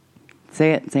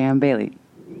Say it. Say I'm Bailey.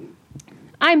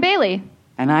 I'm Bailey.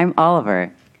 And I'm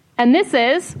Oliver. And this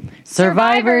is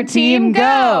Survivor Team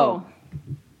Go!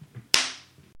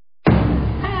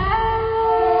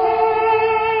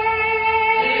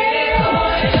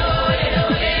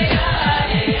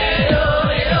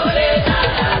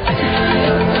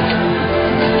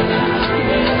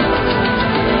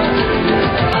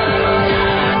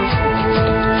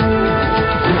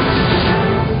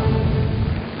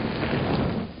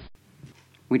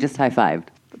 We just high-fived.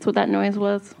 That's what that noise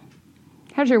was.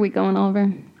 How's your week going,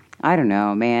 Oliver? I don't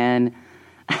know, man.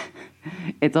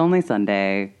 It's only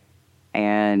Sunday,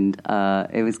 and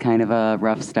it was kind of a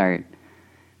rough start.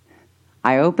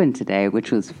 I opened today,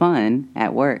 which was fun,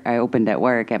 at work. I opened at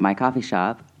work at my coffee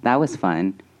shop. That was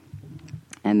fun.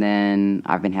 And then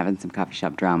I've been having some coffee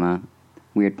shop drama.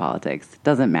 Weird politics.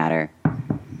 Doesn't matter.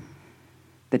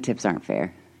 The tips aren't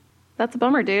fair. That's a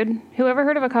bummer, dude. Who ever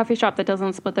heard of a coffee shop that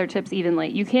doesn't split their tips evenly?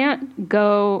 You can't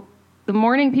go... The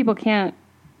morning people can't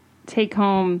take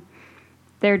home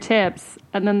their tips,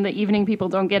 and then the evening people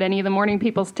don't get any of the morning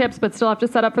people's tips, but still have to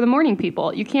set up for the morning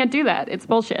people. You can't do that. It's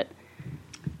bullshit.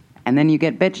 And then you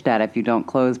get bitched at if you don't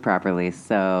close properly.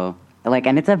 So,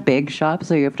 and it's a big shop,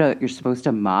 so you're supposed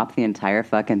to mop the entire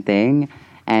fucking thing.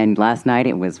 And last night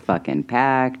it was fucking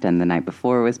packed, and the night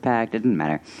before it was packed. It didn't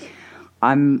matter.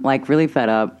 I'm, really fed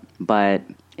up. But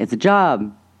it's a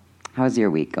job. How's your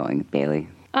week going, Bailey?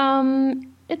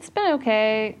 It's been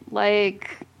okay.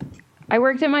 I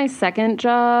worked at my second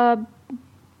job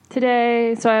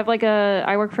today. So I have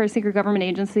I work for a secret government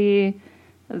agency.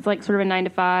 It's sort of a 9 to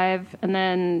 5. And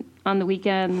then on the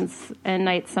weekends and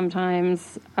nights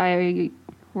sometimes I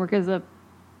work as a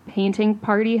painting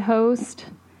party host.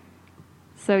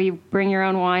 So you bring your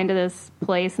own wine to this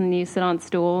place and you sit on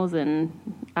stools, and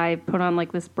I put on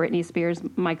this Britney Spears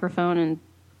microphone and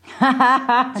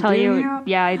tell you.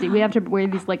 Yeah, I do. We have to wear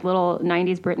these little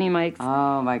 90s Britney mics.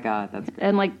 Oh my God, that's great.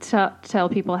 And tell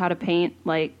people how to paint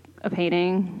a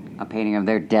painting. A painting of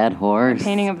their dead horse. A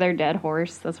painting of their dead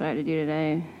horse. That's what I had to do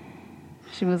today.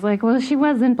 She was like, well, she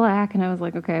wasn't black, and I was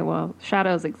like, okay, well,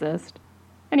 shadows exist.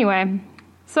 Anyway.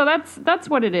 So that's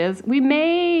what it is. We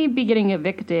may be getting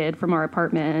evicted from our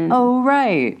apartment. Oh,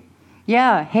 right.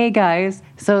 Yeah. Hey, guys.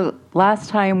 So last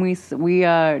time we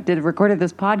recorded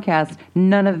this podcast,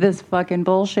 none of this fucking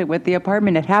bullshit with the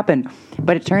apartment had happened.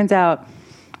 But it turns out,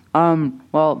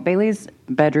 Bailey's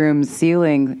bedroom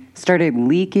ceiling started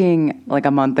leaking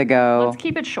a month ago. Let's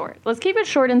keep it short. Let's keep it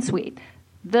short and sweet.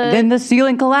 Then the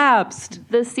ceiling collapsed.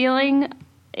 The ceiling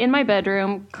in my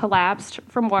bedroom collapsed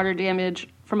from water damage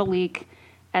from a leak.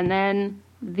 And then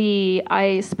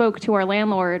I spoke to our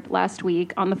landlord last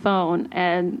week on the phone,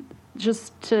 and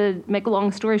just to make a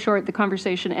long story short, the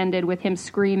conversation ended with him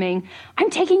screaming, I'm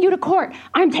taking you to court!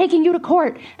 I'm taking you to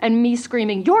court! And me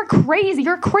screaming, you're crazy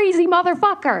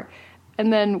motherfucker!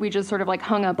 And then we just sort of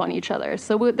hung up on each other.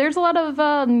 So there's a lot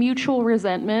of mutual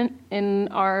resentment in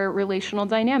our relational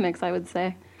dynamics, I would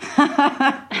say.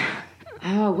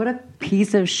 Oh, what a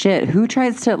piece of shit. Who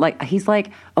tries to, he's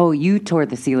like, oh, you tore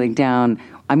the ceiling down.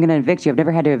 I'm going to evict you. I've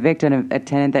never had to evict a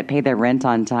tenant that paid their rent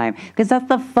on time. Because that's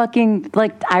the fucking,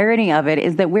 irony of it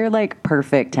is that we're,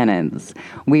 perfect tenants.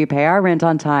 We pay our rent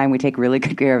on time. We take really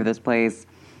good care of this place.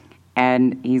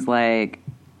 And he's like,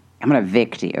 I'm going to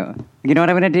evict you. You know what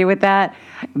I'm going to do with that?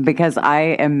 Because I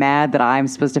am mad that I'm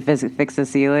supposed to fix a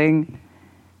ceiling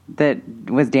that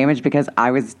was damaged because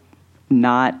I was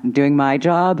not doing my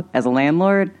job as a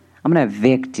landlord. I'm going to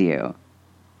evict you.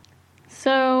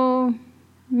 So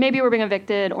maybe we're being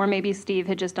evicted, or maybe Steve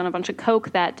had just done a bunch of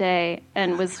coke that day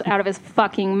and was out of his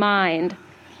fucking mind.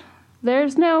 We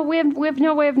have no way of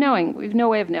knowing. We have no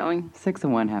way of knowing. 6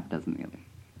 and 1, half dozen the other.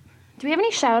 Do we have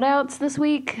any shout-outs this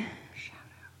week?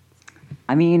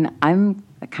 I mean, I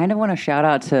kind of want to shout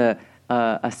out to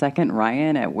a second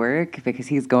Ryan at work because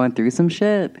he's going through some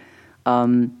shit.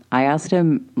 I saw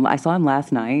him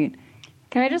last night.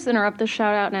 Can I just interrupt the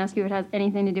shout-out and ask you if it has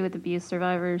anything to do with abuse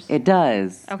survivors? It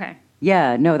does. Okay.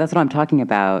 Yeah, no, that's what I'm talking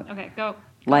about. Okay, go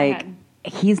ahead.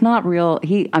 He's not real.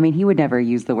 He would never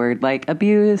use the word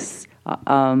abuse,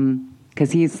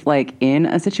 because he's in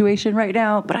a situation right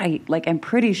now. But I'm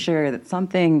pretty sure that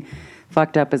something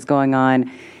fucked up is going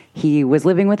on. He was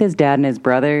living with his dad and his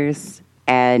brothers,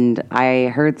 and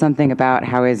I heard something about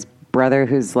how his brother,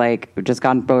 who's just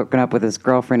gotten broken up with his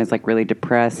girlfriend, is really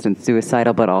depressed and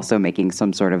suicidal, but also making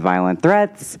some sort of violent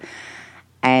threats.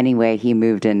 Anyway, he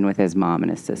moved in with his mom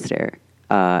and his sister.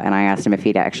 And I asked him if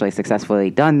he'd actually successfully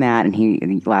done that.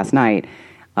 And last night,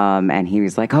 and he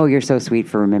was like, "Oh, you're so sweet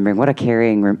for remembering. What a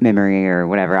caring memory," or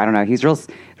whatever. I don't know. He's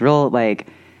real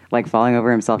like falling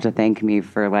over himself to thank me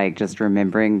for like just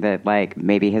remembering that like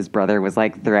maybe his brother was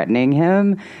like threatening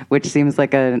him, which seems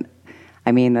like that's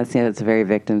a very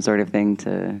victim sort of thing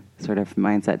to sort of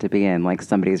mindset to be in. Like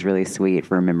somebody's really sweet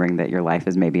for remembering that your life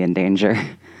is maybe in danger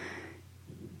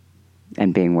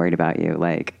and being worried about you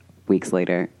like weeks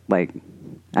later. Like,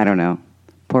 I don't know.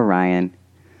 Poor Ryan.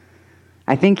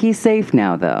 I think he's safe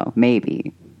now though.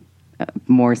 Maybe.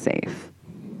 More safe.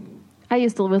 I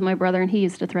used to live with my brother and he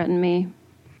used to threaten me.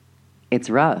 It's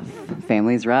rough.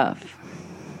 Family's rough.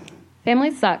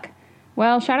 Families suck.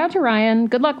 Well, shout out to Ryan.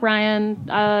 Good luck, Ryan.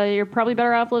 You're probably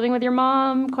better off living with your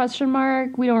mom, ?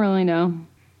 We don't really know.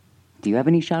 Do you have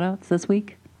any shout-outs this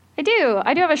week? I do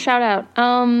have a shout-out.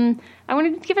 I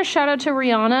wanted to give a shout-out to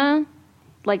Rihanna.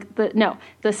 The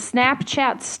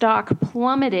Snapchat stock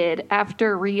plummeted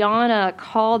after Rihanna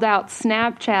called out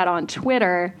Snapchat on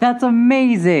Twitter. That's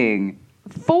amazing.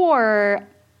 For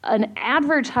an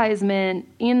advertisement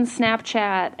in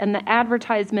Snapchat, and the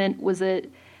advertisement was a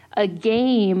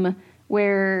game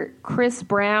where Chris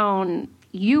Brown,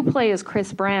 you play as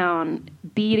Chris Brown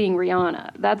beating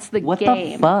Rihanna. That's the game. What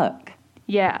the fuck?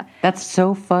 Yeah. That's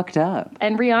so fucked up.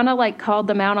 And Rihanna like called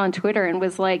them out on Twitter and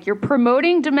was like, you're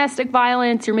promoting domestic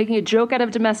violence. You're making a joke out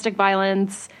of domestic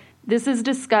violence. This is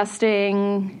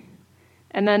disgusting.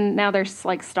 And then now their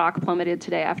like stock plummeted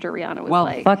today after Rihanna was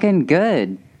like... Well, fucking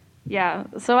good. Yeah.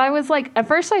 So I was like, at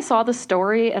first I saw the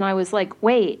story and I was like,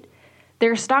 wait,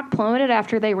 their stock plummeted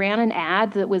after they ran an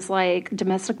ad that was like,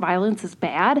 domestic violence is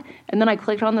bad. And then I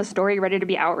clicked on the story ready to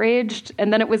be outraged.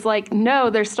 And then it was like, no,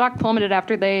 their stock plummeted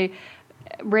after they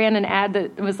ran an ad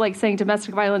that was like saying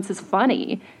domestic violence is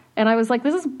funny. And I was like,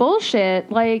 this is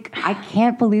bullshit. Like, I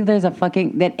can't believe there's a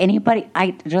fucking, that anybody,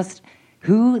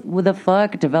 who the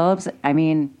fuck develops, I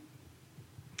mean.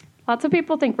 Lots of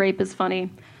people think rape is funny.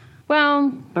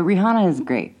 Well. But Rihanna is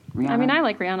great. I mean, I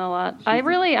like Rihanna a lot.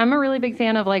 I'm a really big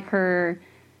fan of like her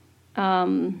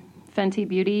Fenty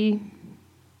Beauty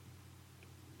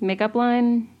makeup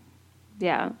line.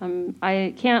 Yeah,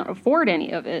 I can't afford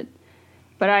any of it,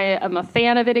 but I am a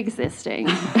fan of it existing.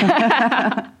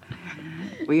 Well,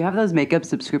 you have those makeup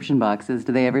subscription boxes.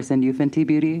 Do they ever send you Fenty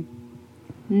Beauty?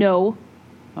 No.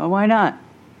 Oh, why not?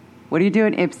 What are you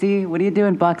doing, Ipsy? What are you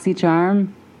doing,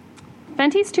 BoxyCharm?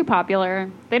 Fenty's too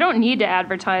popular. They don't need to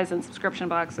advertise in subscription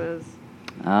boxes.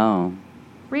 Oh.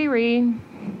 Riri,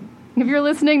 if you're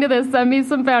listening to this, send me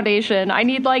some foundation. I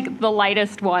need, like, the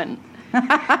lightest one.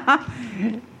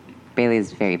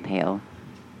 Bailey's very pale.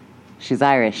 She's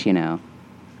Irish, you know.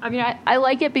 I mean, I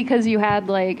like it because you had,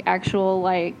 like, actual,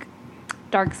 like,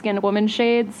 dark-skinned woman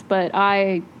shades, but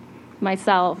I,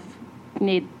 myself,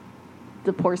 need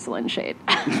the porcelain shade.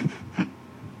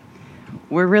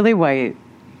 We're really white.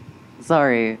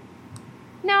 Sorry.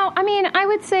 No, I mean, I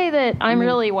would say that I'm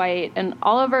really white, and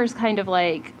Oliver's kind of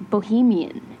like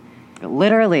bohemian.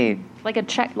 Literally. Like a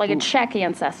Czech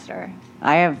ancestor.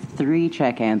 I have 3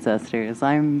 Czech ancestors.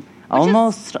 I'm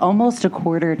almost a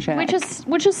quarter Czech.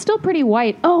 Which is still pretty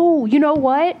white. Oh, you know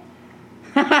what?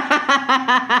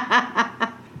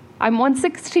 I'm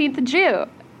 1/16 Jew.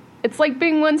 It's like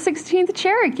being 1/16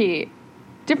 Cherokee.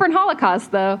 Different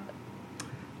Holocaust, though.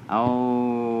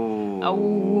 Oh.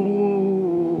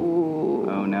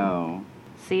 Oh, no.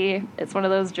 See, it's one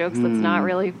of those jokes that's not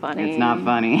really funny. It's not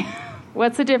funny.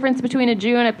 What's the difference between a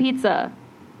Jew and a pizza?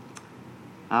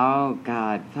 Oh,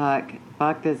 God.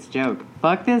 Fuck this joke.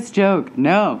 Fuck this joke.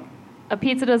 No. A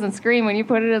pizza doesn't scream when you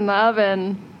put it in the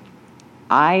oven.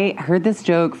 I heard this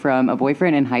joke from a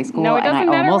boyfriend in high school, and I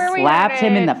almost slapped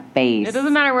him in the face. It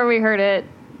doesn't matter where we heard it.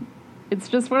 It's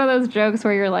just one of those jokes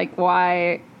where you're like,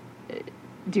 why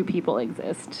do people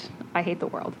exist? I hate the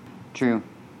world. True.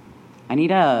 I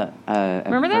need a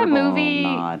remember that movie?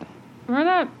 Nod. Remember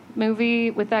that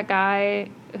movie with that guy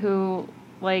who,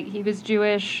 like, he was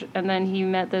Jewish and then he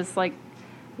met this, like,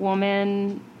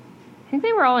 woman. I think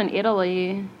they were all in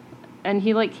Italy. And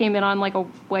he, like, came in on, like, a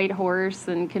white horse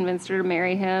and convinced her to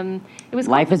marry him. It was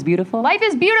Life is Beautiful? Life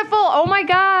is Beautiful! Oh, my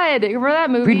God! Remember that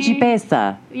movie?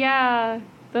 Principessa. Yeah.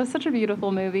 That was such a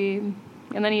beautiful movie.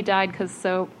 And then he died because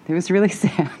soap. It was really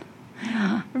sad.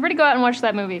 Everybody go out and watch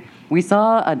that movie. We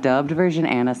saw a dubbed version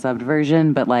and a subbed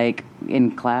version, but, like,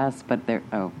 in class. But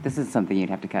this is something you'd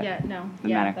have to cut. Yeah, no.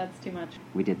 Doesn't matter. That's too much.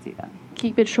 We did see that.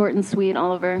 Keep it short and sweet,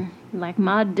 Oliver. Like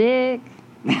my dick.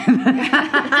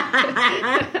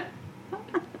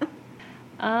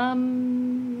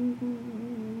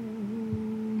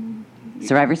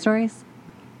 Survivor stories?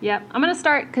 Yep. I'm going to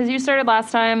start, because you started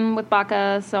last time with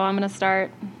Baka, so I'm going to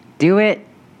start. Do it.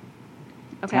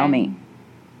 Okay. Tell me.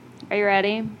 Are you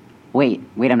ready? Wait,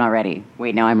 I'm not ready.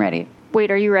 Wait, now I'm ready.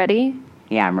 Wait, are you ready?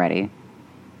 Yeah, I'm ready.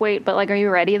 Wait, but, like, are you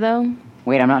ready, though?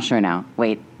 Wait, I'm not sure now.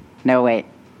 Wait. No, wait.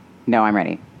 No, I'm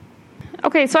ready.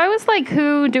 Okay, so I was like,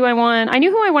 who do I want? I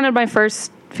knew who I wanted my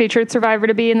first featured survivor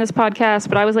to be in this podcast,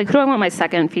 but I was like, who do I want my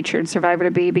second featured survivor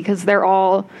to be? Because they're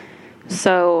all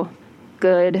so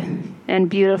good and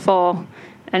beautiful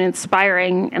and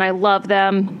inspiring, and I love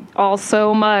them all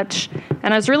so much.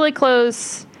 And I was really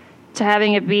close to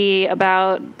having it be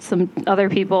about some other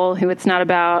people who it's not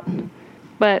about.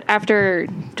 But after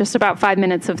just about 5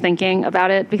 minutes of thinking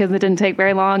about it, because it didn't take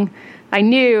very long, I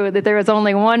knew that there was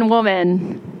only one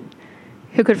woman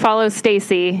who could follow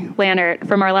Stacy Lannert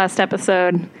from our last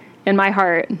episode in my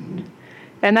heart,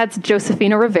 and that's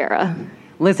Josefina Rivera.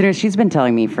 Listeners, she's been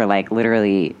telling me for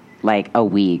literally a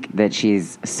week that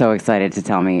she's so excited to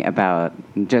tell me about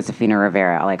Josefina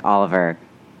Rivera. Like, Oliver,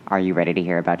 are you ready to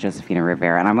hear about Josefina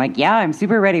Rivera? And I'm like, yeah, I'm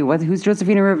super ready. Who's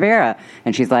Josefina Rivera?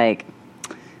 And she's like,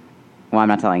 well, I'm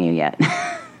not telling you yet.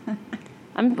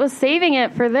 I was saving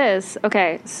it for this.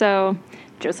 Okay, so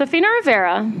Josefina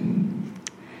Rivera,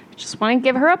 just want to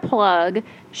give her a plug.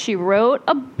 She wrote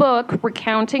a book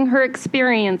recounting her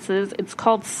experiences. It's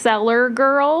called Cellar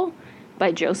Girl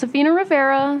by Josefina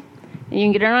Rivera, and you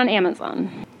can get it on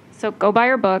Amazon. So go buy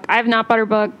her book. I have not bought her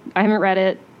book. I haven't read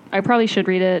it. I probably should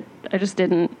read it. I just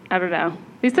didn't. I don't know.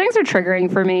 These things are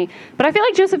triggering for me. But I feel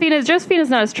like Josefina's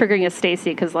not as triggering as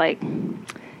Stacy because,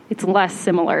 it's less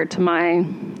similar to my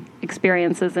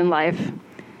experiences in life.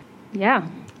 Yeah.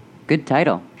 Good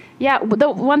title. Yeah, the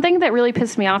one thing that really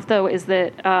pissed me off, though, is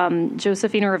that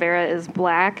Josefina Rivera is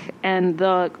black, and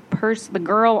the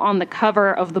girl on the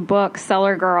cover of the book,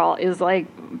 Cellar Girl, is,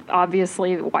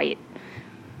 obviously white.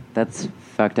 That's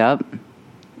fucked up.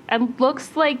 And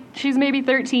looks like she's maybe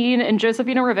 13, and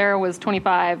Josefina Rivera was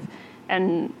 25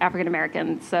 and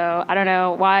African-American. So I don't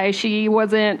know why she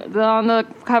wasn't on the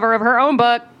cover of her own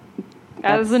book.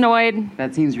 I was annoyed.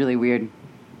 That seems really weird.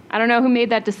 I don't know who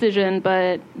made that decision,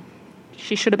 but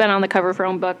she should have been on the cover of her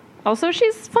own book. Also,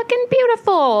 she's fucking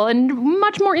beautiful and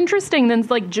much more interesting than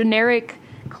generic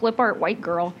clip art white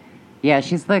girl. Yeah,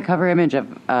 she's the cover image of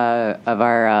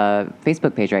our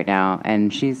Facebook page right now,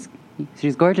 and she's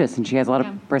gorgeous and she has a lot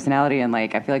of personality, and I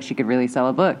feel like she could really sell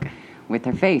a book with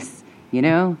her face,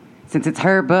 since it's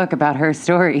her book about her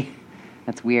story.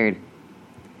 That's weird.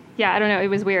 Yeah, I don't know. It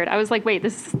was weird. I was like, wait,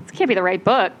 this can't be the right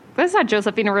book. This is not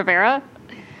Josefina Rivera.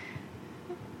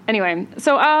 Anyway,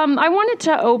 so I wanted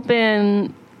to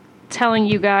open telling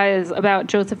you guys about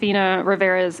Josefina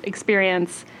Rivera's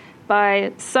experience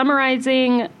by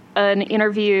summarizing an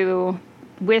interview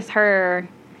with her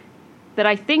that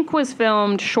I think was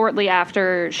filmed shortly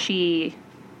after she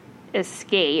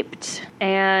escaped.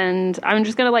 And I'm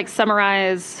just going to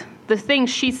summarize the things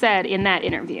she said in that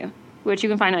interview, which you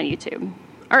can find on YouTube.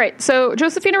 All right, so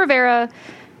Josefina Rivera,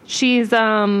 she's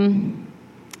 25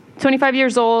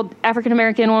 years old,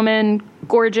 African-American woman,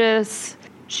 gorgeous.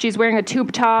 She's wearing a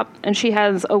tube top, and she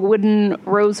has a wooden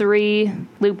rosary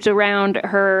looped around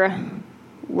her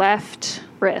left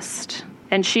wrist.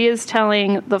 And she is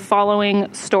telling the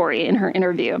following story in her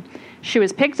interview. She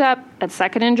was picked up at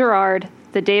 2nd and Girard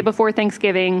the day before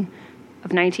Thanksgiving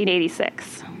of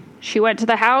 1986. She went to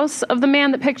the house of the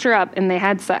man that picked her up, and they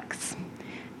had sex.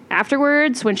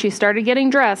 Afterwards, when she started getting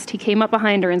dressed, he came up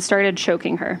behind her and started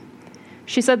choking her.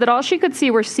 She said that all she could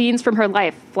see were scenes from her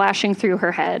life flashing through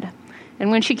her head.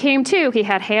 And when she came to, he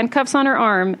had handcuffs on her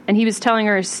arm, and he was telling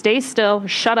her, "Stay still,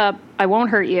 shut up, I won't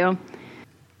hurt you."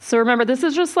 So remember, this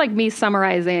is just me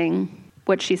summarizing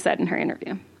what she said in her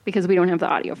interview, because we don't have the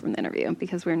audio from the interview,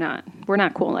 because we're not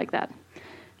cool like that.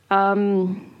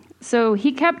 So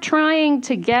he kept trying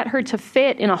to get her to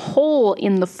fit in a hole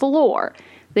in the floor.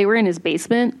 They were in his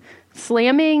basement.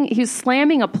 He was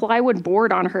slamming a plywood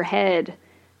board on her head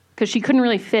because she couldn't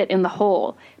really fit in the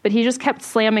hole. But he just kept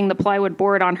slamming the plywood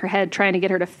board on her head, trying to get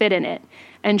her to fit in it.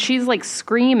 And she's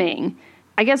screaming.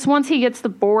 I guess once he gets the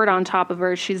board on top of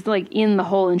her, she's in the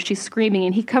hole and she's screaming.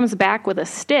 And he comes back with a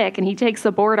stick and he takes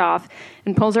the board off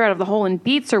and pulls her out of the hole and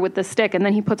beats her with the stick. And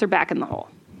then he puts her back in the hole.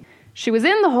 She was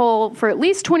in the hole for at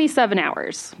least 27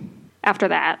 hours after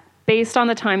that, based on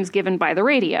the times given by the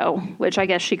radio, which I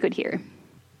guess she could hear.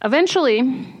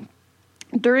 Eventually,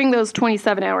 during those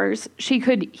 27 hours, she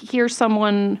could hear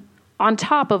someone on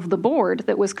top of the board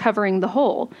that was covering the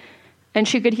hole. And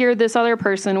she could hear this other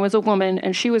person was a woman,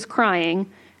 and she was crying.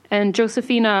 And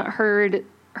Josefina heard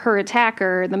her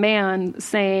attacker, the man,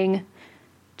 saying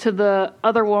to the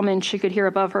other woman she could hear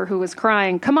above her who was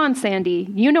crying, "Come on, Sandy,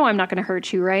 you know I'm not going to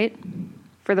hurt you, right?"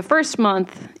 For the first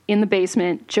month in the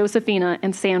basement, Josefina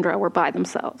and Sandra were by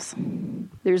themselves.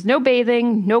 There's no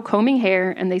bathing, no combing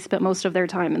hair, and they spent most of their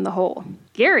time in the hole.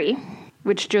 Gary,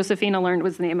 which Josefina learned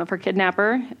was the name of her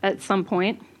kidnapper at some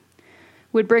point,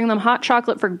 would bring them hot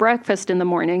chocolate for breakfast in the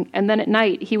morning, and then at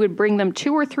night he would bring them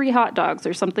 2 or 3 hot dogs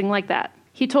or something like that.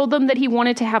 He told them that he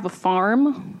wanted to have a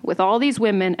farm with all these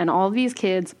women and all these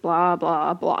kids, blah,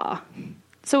 blah, blah.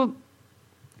 So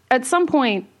at some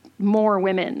point, more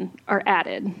women are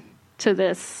added to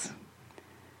this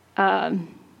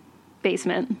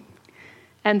basement.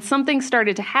 And something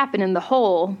started to happen in the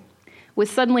hole with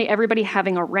suddenly everybody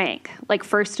having a rank, like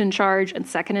first in charge and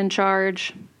second in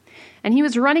charge. And he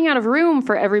was running out of room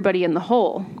for everybody in the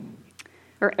hole,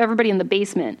 or everybody in the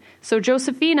basement. So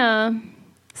Josefina,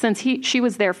 since she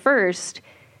was there first,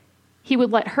 he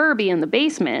would let her be in the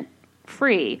basement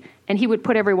free, and he would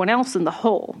put everyone else in the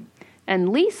hole. And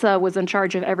Lisa was in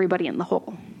charge of everybody in the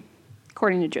hole,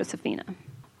 according to Josefina.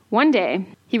 One day,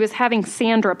 he was having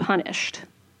Sandra punished.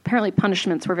 Apparently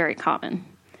punishments were very common.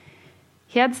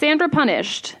 He had Sandra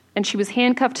punished, and she was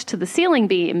handcuffed to the ceiling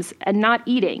beams and not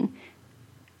eating.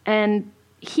 And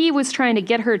he was trying to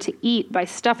get her to eat by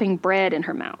stuffing bread in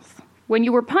her mouth. When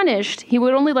you were punished, he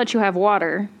would only let you have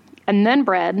water, and then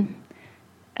bread,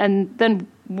 and then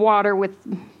water with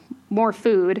more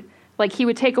food. Like, he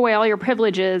would take away all your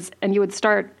privileges, and you would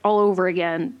start all over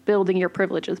again, building your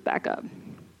privileges back up.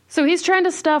 So he's trying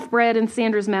to stuff bread in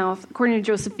Sandra's mouth, according to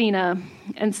Josefina,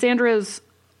 and Sandra's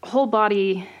whole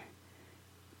body...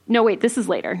 No, wait, this is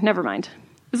later. Never mind.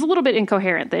 It was a little bit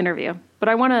incoherent, the interview, but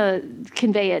I want to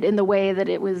convey it in the way that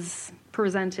it was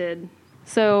presented.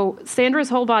 So Sandra's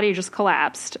whole body just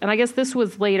collapsed, and I guess this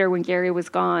was later when Gary was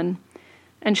gone,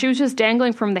 and she was just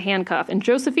dangling from the handcuff, and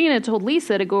Josefina told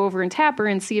Lisa to go over and tap her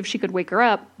and see if she could wake her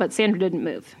up, but Sandra didn't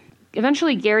move.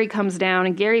 Eventually, Gary comes down,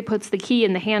 and Gary puts the key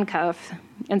in the handcuff,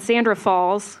 and Sandra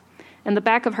falls, and the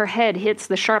back of her head hits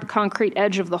the sharp concrete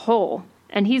edge of the hole,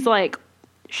 and he's like,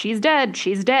 she's dead,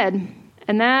 she's dead.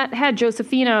 And that had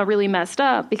Josefina really messed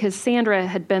up because Sandra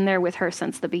had been there with her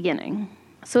since the beginning.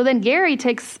 So then Gary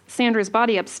takes Sandra's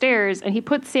body upstairs and he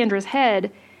puts Sandra's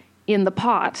head in the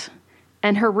pot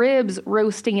and her ribs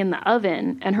roasting in the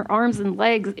oven and her arms and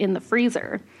legs in the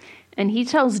freezer. And he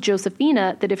tells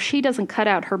Josefina that if she doesn't cut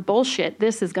out her bullshit,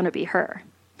 this is going to be her.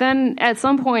 Then at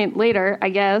some point later, I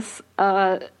guess,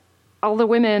 all the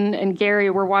women and Gary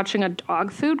were watching a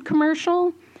dog food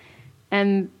commercial,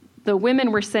 and the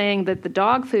women were saying that the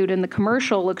dog food in the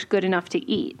commercial looked good enough to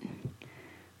eat.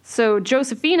 So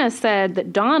Josefina said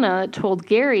that Donna told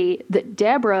Gary that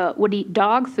Deborah would eat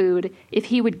dog food if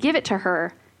he would give it to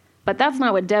her, but that's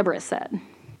not what Deborah said.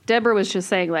 Deborah was just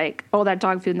saying, like, oh, that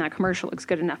dog food in that commercial looks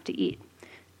good enough to eat.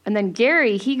 And then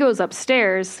Gary, he goes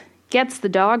upstairs, gets the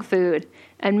dog food,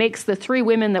 and makes the 3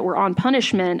 women that were on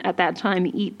punishment at that time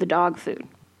eat the dog food.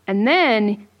 And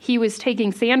then he was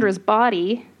taking Sandra's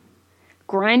body,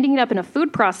 grinding it up in a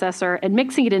food processor, and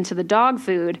mixing it into the dog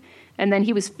food, and then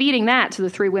he was feeding that to the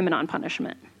 3 women on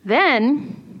punishment.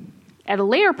 Then, at a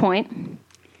later point,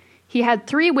 he had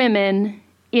 3 women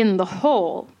in the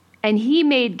hole, and he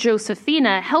made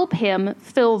Josefina help him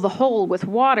fill the hole with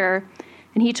water,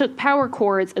 and he took power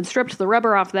cords and stripped the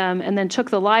rubber off them, and then took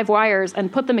the live wires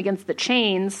and put them against the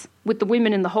chains with the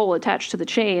women in the hole attached to the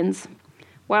chains,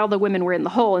 while the women were in the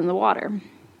hole in the water.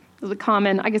 It was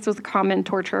a common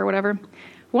torture or whatever.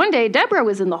 One day, Deborah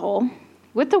was in the hole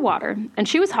with the water, and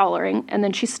she was hollering, and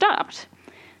then she stopped.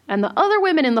 And the other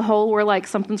women in the hole were like,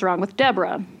 something's wrong with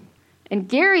Deborah. And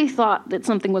Gary thought that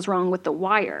something was wrong with the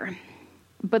wire.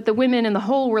 But the women in the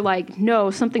hole were like, no,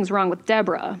 something's wrong with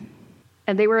Deborah.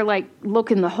 And they were like,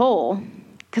 look in the hole.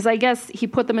 Because I guess he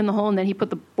put them in the hole, and then he put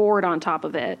the board on top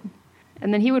of it.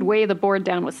 And then he would weigh the board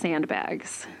down with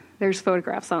sandbags. There's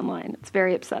photographs online. It's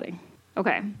very upsetting.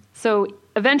 Okay, so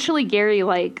eventually Gary,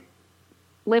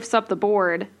 lifts up the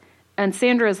board, and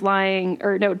Deborah's lying,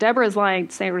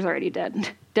 Sandra's already dead.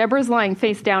 Deborah's lying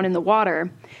face down in the water,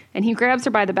 and he grabs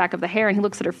her by the back of the hair, and he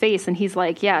looks at her face, and he's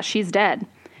like, yeah, she's dead.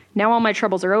 Now all my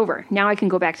troubles are over. Now I can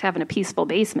go back to having a peaceful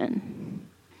basement.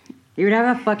 He would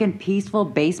have a fucking peaceful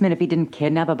basement if he didn't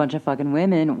kidnap a bunch of fucking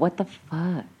women. What the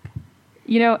fuck?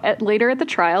 You know, later at the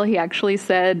trial, he actually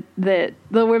said that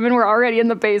the women were already in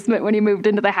the basement when he moved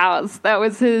into the house. That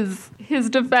was his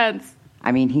defense.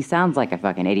 I mean, he sounds like a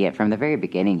fucking idiot. From the very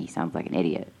beginning, he sounds like an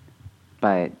idiot.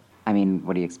 But, I mean,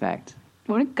 what do you expect?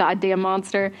 What a goddamn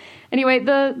monster. Anyway,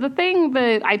 the thing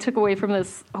that I took away from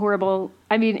this horrible...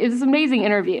 I mean, it was an amazing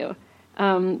interview.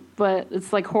 But it's,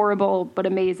 horrible but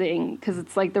amazing because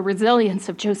it's, the resilience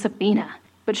of Josefina.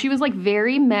 But she was,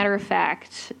 very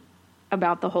matter-of-fact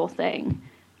about the whole thing.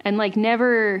 And,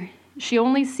 never... She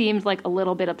only seemed, a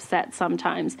little bit upset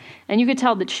sometimes. And you could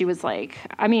tell that she was,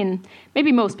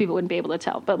 maybe most people wouldn't be able to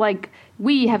tell. But,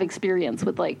 we have experience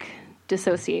with,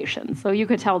 dissociation. So you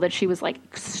could tell that she was,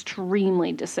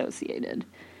 extremely dissociated.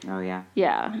 Oh, yeah.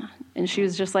 Yeah. And she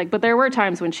was just like, but there were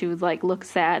times when she would like look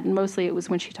sad, and mostly it was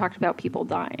when she talked about people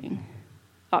dying.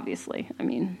 Obviously. I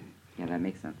mean. Yeah, that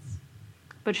makes sense.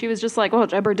 But she was just like, oh,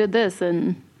 Deborah did this,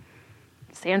 and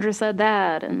Sandra said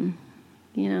that, and,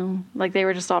 you know, like they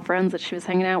were just all friends that she was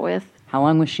hanging out with. How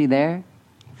long was she there?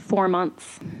 4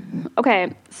 months.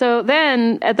 Okay, so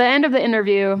then at the end of the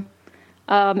interview,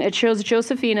 it shows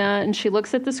Josefina, and she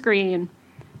looks at the screen,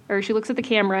 or she looks at the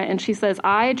camera, and she says,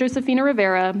 I, Josefina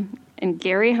Rivera, and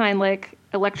Gary Heinlich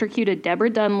electrocuted Deborah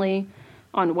Dunley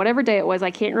on whatever day it was,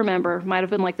 I can't remember, might have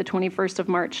been like the 21st of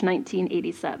March,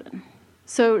 1987.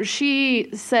 So she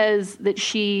says that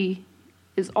she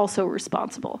is also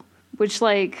responsible, which,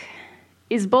 like,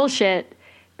 is bullshit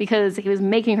because he was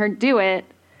making her do it.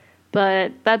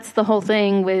 But that's the whole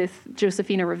thing with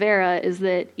Josefina Rivera, is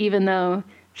that even though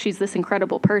she's this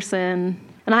incredible person,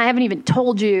 and I haven't even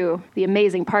told you the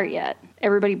amazing part yet,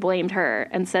 everybody blamed her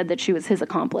and said that she was his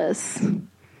accomplice.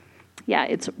 Yeah,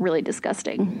 it's really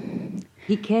disgusting.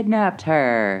 He kidnapped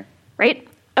her. Right?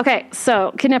 Okay,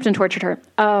 so kidnapped and tortured her.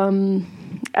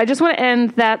 I just want to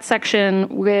end that section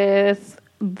with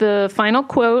the final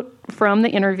quote from the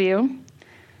interview.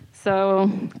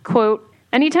 So, quote,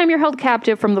 anytime you're held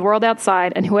captive from the world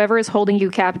outside and whoever is holding you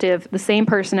captive, the same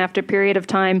person after a period of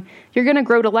time, you're going to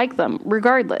grow to like them,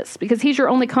 regardless, because he's your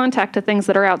only contact to things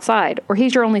that are outside, or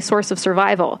he's your only source of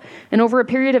survival. And over a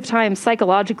period of time,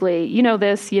 psychologically, you know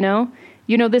this, you know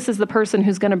this is the person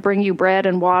who's going to bring you bread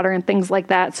and water and things like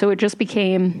that. So it just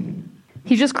became,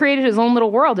 he just created his own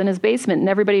little world in his basement, and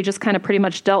everybody just kind of pretty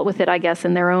much dealt with it, I guess,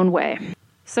 in their own way.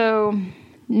 So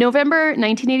November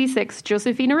 1986,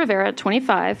 Josefina Rivera,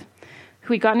 25,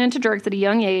 who had gotten into drugs at a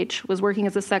young age, was working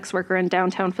as a sex worker in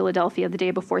downtown Philadelphia the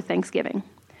day before Thanksgiving.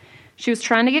 She was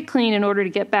trying to get clean in order to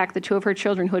get back the two of her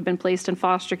children who had been placed in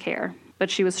foster care, but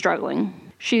she was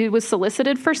struggling. She was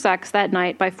solicited for sex that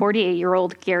night by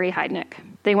 48-year-old Gary Heinlich.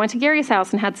 They went to Gary's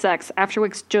house and had sex, after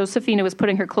which Josefina was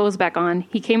putting her clothes back on.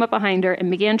 He came up behind her and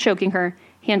began choking her,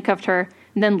 handcuffed her,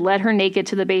 and then led her naked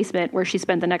to the basement where she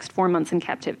spent the next 4 months in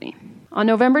captivity. On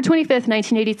November 25th,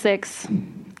 1986,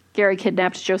 Gary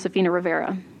kidnapped Josefina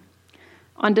Rivera.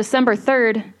 On December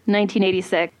 3rd,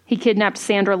 1986, he kidnapped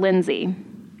Sandra Lindsay,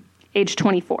 age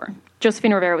 24.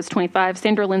 Josefina Rivera was 25.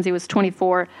 Sandra Lindsay was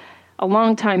 24, a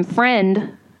longtime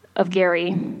friend of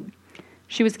Gary.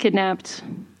 She was kidnapped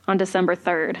on December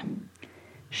 3rd.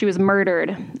 She was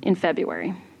murdered in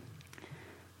February.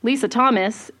 Lisa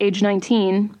Thomas, age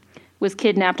 19, was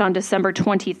kidnapped on December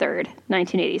 23rd,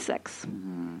 1986.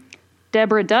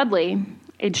 Deborah Dudley,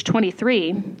 age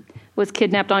 23, was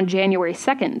kidnapped on January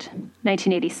 2nd,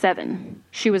 1987.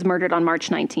 She was murdered on March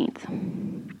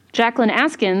 19th. Jacqueline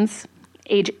Askins,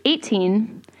 age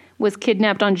 18, was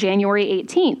kidnapped on January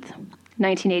 18th,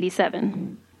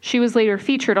 1987. She was later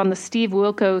featured on the Steve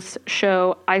Wilkos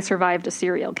show, I Survived a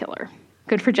Serial Killer.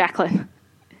 Good for Jacqueline.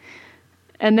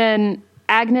 And then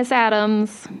Agnes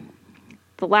Adams,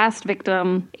 the last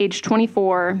victim, age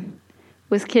 24,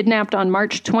 was kidnapped on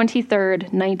March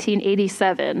 23rd,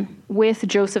 1987, with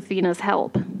Josefina's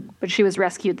help, but she was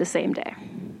rescued the same day.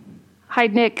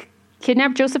 Heinlich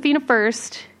kidnapped Josefina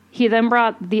first. He then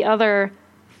brought the other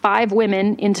 5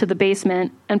 women into the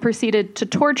basement and proceeded to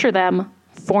torture them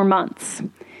for months.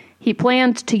 He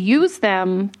planned to use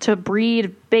them to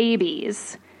breed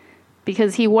babies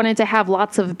because he wanted to have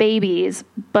lots of babies,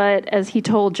 but as he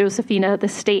told Josefina, the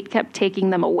state kept taking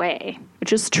them away,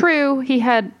 which is true. He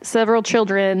had several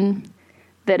children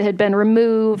that had been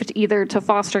removed either to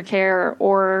foster care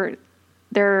or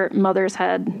their mothers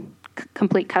had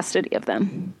complete custody of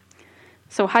them.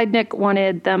 So Heinlich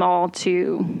wanted them all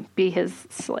to be his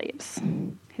slaves,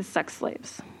 his sex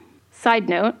slaves. Side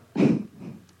note,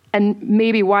 and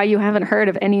maybe why you haven't heard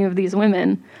of any of these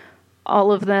women,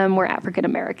 all of them were African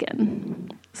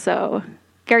American. So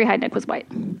Gary Heinlich was white.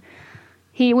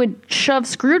 He would shove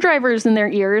screwdrivers in their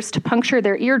ears to puncture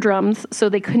their eardrums so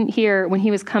they couldn't hear when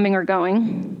he was coming or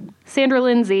going. Sandra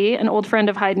Lindsay, an old friend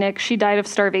of Heinlich, she died of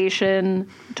starvation,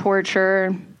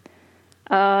 torture.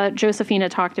 Josefina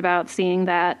talked about seeing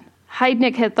that.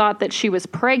 Heinlich had thought that she was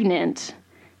pregnant,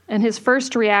 and his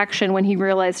first reaction when he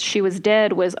realized she was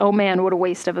dead was, oh man, what a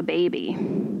waste of a baby.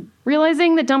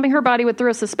 Realizing that dumping her body would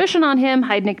throw suspicion on him,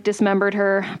 Heinlich dismembered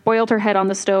her, boiled her head on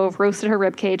the stove, roasted her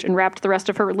ribcage, and wrapped the rest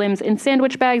of her limbs in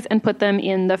sandwich bags and put them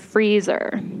in the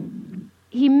freezer.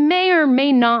 He may or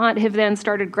may not have then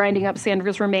started grinding up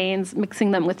Sandra's remains,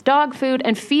 mixing them with dog food,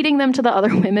 and feeding them to the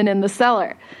other women in the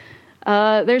cellar.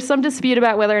 There's some dispute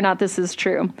about whether or not this is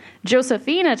true.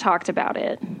 Josefina talked about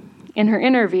it in her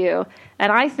interview,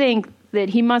 and I think that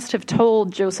he must have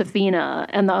told Josefina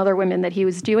and the other women that he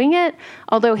was doing it,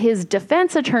 although his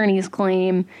defense attorneys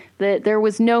claim that there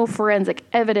was no forensic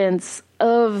evidence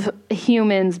of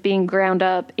humans being ground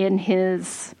up in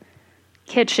his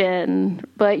kitchen.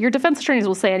 But your defense attorneys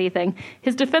will say anything.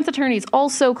 His defense attorneys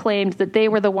also claimed that they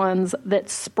were the ones that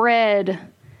spread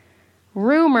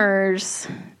rumors.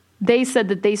 They said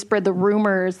that they spread the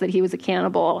rumors that he was a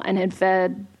cannibal and had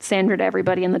fed Sandra to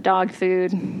everybody in the dog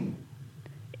food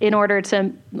in order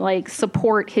to, like,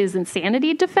 support his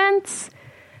insanity defense.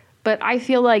 But I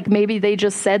feel like maybe they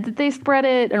just said that they spread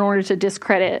it in order to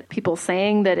discredit people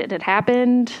saying that it had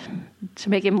happened,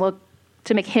 to make him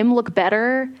look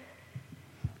better.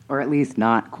 Or at least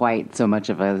not quite so much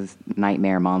of a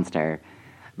nightmare monster.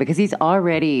 Because he's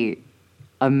already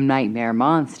a nightmare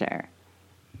monster.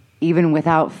 Even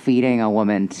without feeding a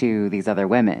woman to these other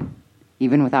women.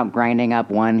 Even without grinding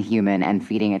up one human and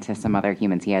feeding it to some other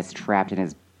humans he has trapped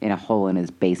in a hole in his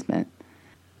basement.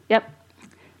 Yep.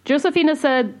 Josefina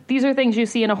said, these are things you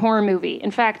see in a horror movie.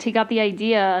 In fact, he got the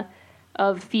idea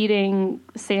of feeding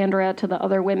Sandra to the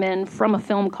other women from a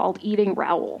film called Eating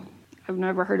Raoul. I've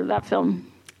never heard of that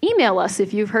film. Email us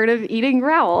if you've heard of Eating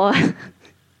Raoul.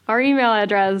 Our email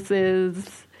address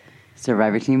is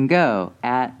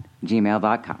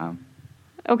survivorteamgo@gmail.com.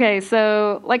 Okay,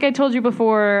 so like I told you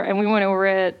before, and we went over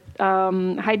it,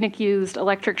 Heidnik used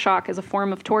electric shock as a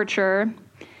form of torture,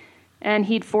 and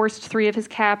he'd forced 3 of his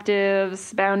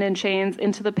captives, bound in chains,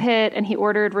 into the pit, and he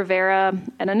ordered Rivera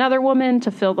and another woman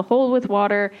to fill the hole with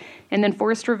water, and then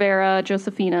forced Rivera,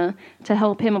 Josefina, to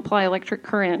help him apply electric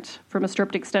current from a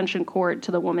stripped extension cord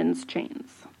to the woman's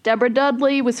chains. Deborah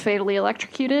Dudley was fatally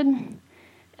electrocuted,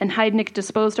 and Heidnik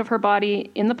disposed of her body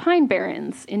in the Pine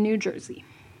Barrens in New Jersey.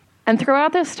 And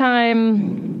throughout this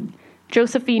time,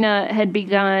 Josefina had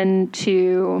begun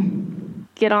to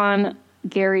get on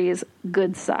Gary's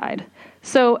good side.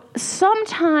 So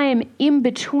sometime in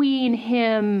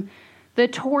between the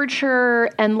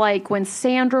torture and like when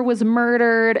Sandra was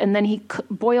murdered, and then he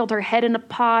boiled her head in a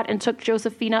pot and took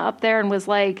Josefina up there and was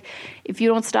like, if you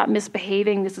don't stop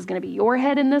misbehaving, this is going to be your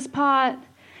head in this pot.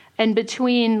 And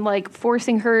between like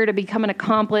forcing her to become an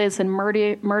accomplice and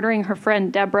murdering her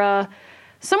friend Deborah,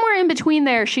 somewhere in between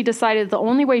there, she decided the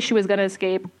only way she was going to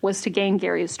escape was to gain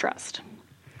Gary's trust.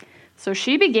 So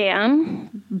she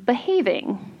began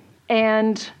behaving.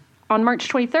 And on March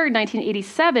 23rd,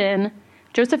 1987,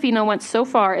 Josefina went so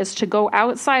far as to go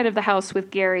outside of the house with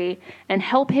Gary and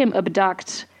help him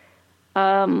abduct,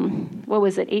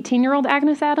 18-year-old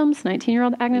Agnes Adams?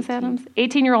 19-year-old Agnes Adams?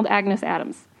 18-year-old Agnes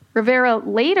Adams. Rivera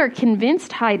later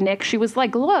convinced Heidnik, she was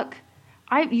like, look,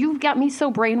 you've got me so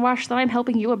brainwashed that I'm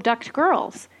helping you abduct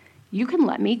girls. You can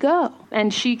let me go.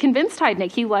 And she convinced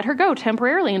Heidnik. He let her go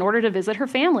temporarily in order to visit her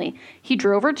family. He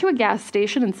drove her to a gas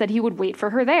station and said he would wait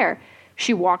for her there.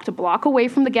 She walked a block away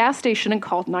from the gas station and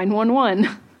called 911.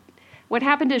 What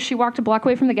happened is she walked a block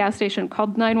away from the gas station,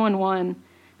 called 911,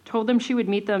 told them she would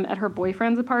meet them at her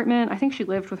boyfriend's apartment. I think she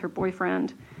lived with her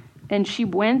boyfriend. And she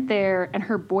went there, and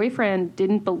her boyfriend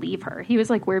didn't believe her. He was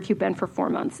like, where have you been for 4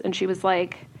 months? And she was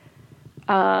like,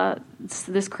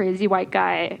 this crazy white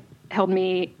guy held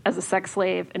me as a sex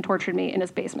slave and tortured me in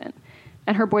his basement.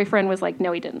 And her boyfriend was like,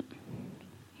 no, he didn't.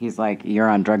 He's like, you're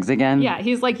on drugs again? Yeah,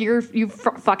 he's like, you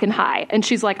fucking high. And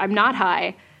she's like, I'm not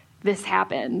high. This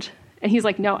happened. And he's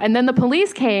like, no. And then the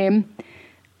police came,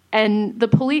 and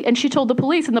she told the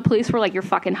police, and the police were like, you're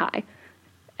fucking high.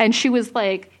 And she was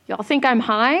like, y'all think I'm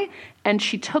high? And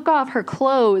she took off her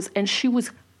clothes, and she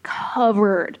was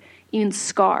covered in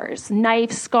scars,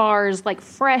 knife scars, like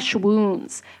fresh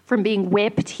wounds from being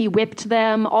whipped. He whipped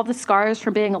them, all the scars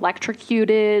from being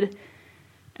electrocuted.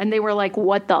 And they were like,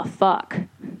 what the fuck?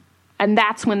 And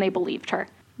that's when they believed her.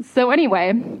 So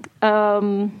anyway,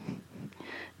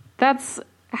 that's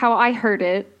how I heard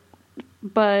it.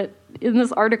 But in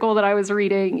this article that I was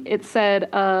reading, it said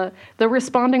the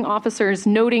responding officers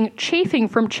noting chafing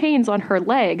from chains on her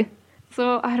leg.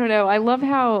 So I don't know. I love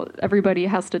how everybody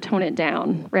has to tone it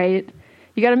down, right?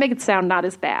 You got to make it sound not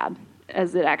as bad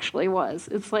as it actually was.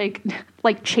 It's like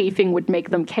chafing would make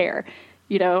them care,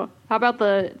 you know? How about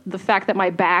the fact that my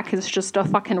back is just a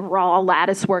fucking raw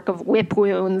lattice work of whip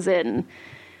wounds and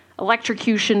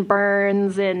electrocution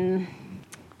burns and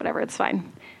whatever, it's fine.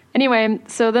 Anyway,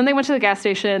 so then they went to the gas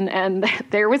station, and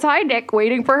there was Heidnik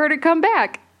waiting for her to come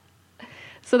back.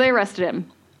 So they arrested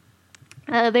him.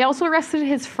 They also arrested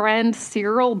his friend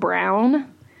Cyril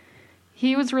Brown.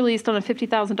 He was released on a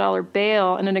 $50,000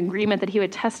 bail and an agreement that he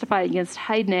would testify against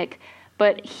Heidnik,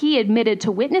 but he admitted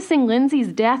to witnessing Lindsay's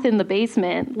death in the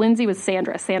basement. Lindsay was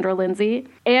Sandra Lindsay,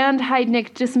 and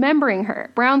Heidnik dismembering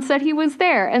her. Brown said he was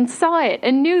there and saw it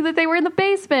and knew that they were in the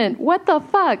basement. What the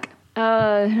fuck?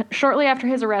 Shortly after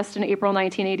his arrest in April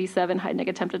 1987, Heidnik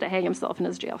attempted to hang himself in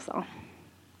his jail cell.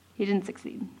 He didn't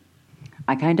succeed.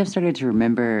 I kind of started to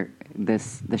remember the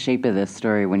shape of this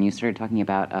story when you started talking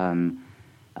about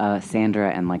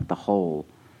Sandra and like the hole.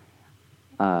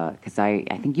 Because I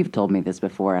think you've told me this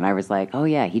before, and I was like, oh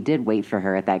yeah, he did wait for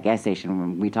her at that gas station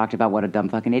when we talked about what a dumb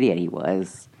fucking idiot he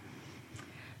was.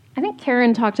 I think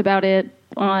Karen talked about it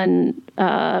on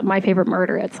My Favorite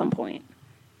Murder at some point.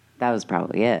 That was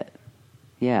probably it.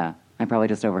 Yeah, I probably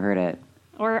just overheard it.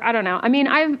 Or I don't know. I mean,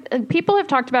 people have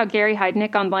talked about Gary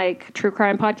Heidnik on like true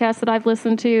crime podcasts that I've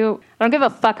listened to. I don't give a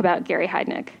fuck about Gary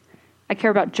Heidnik. I care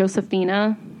about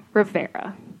Josefina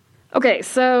Rivera. Okay,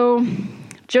 so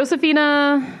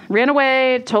Josefina ran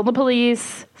away, told the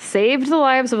police, saved the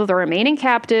lives of the remaining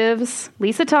captives,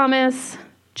 Lisa Thomas,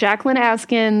 Jacqueline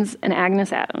Askins, and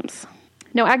Agnes Adams.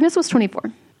 No, Agnes was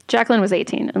 24. Jacqueline was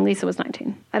 18, and Lisa was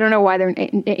 19. I don't know why their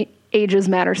ages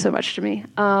matter so much to me.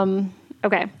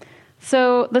 Okay.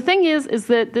 So the thing is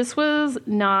that this was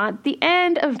not the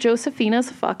end of Josefina's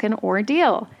fucking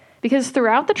ordeal. Because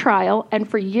throughout the trial, and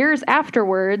for years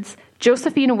afterwards,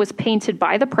 Josefina was painted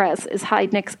by the press as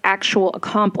Heidnik's actual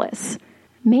accomplice.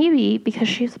 Maybe because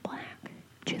she's black.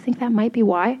 Do you think that might be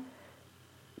why?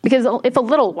 Because if a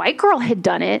little white girl had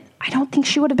done it, I don't think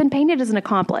she would have been painted as an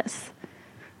accomplice.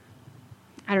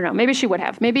 I don't know. Maybe she would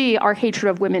have. Maybe our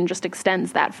hatred of women just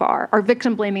extends that far. Our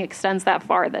victim blaming extends that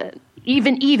far that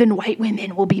even white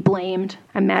women will be blamed.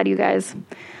 I'm mad, you guys.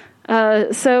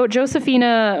 So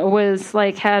Josefina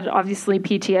had obviously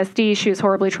PTSD. She was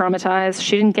horribly traumatized.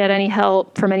 She didn't get any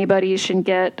help from anybody.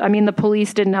 The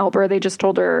police didn't help her. They just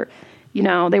told her,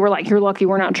 they were like, you're lucky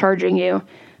we're not charging you.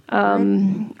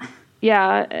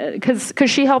 Yeah, because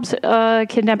she helped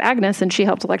kidnap Agnes and she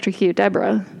helped electrocute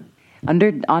Deborah.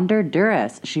 Under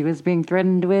duress, she was being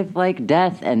threatened with like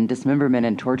death and dismemberment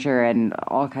and torture and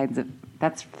all kinds of.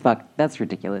 That's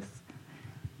ridiculous.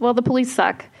 Well, the police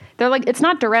suck. They're like, it's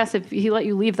not duress if he let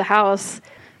you leave the house.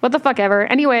 What the fuck ever.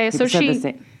 Anyway, so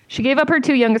she gave up her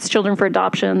 2 youngest children for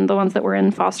adoption, the ones that were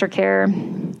in foster care,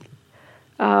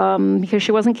 because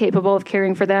she wasn't capable of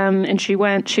caring for them. And she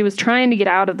was trying to get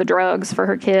out of the drugs for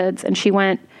her kids, and she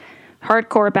went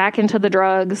hardcore back into the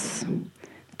drugs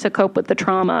to cope with the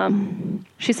trauma.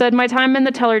 She said, my time in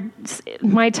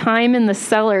the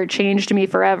cellar changed me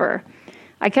forever.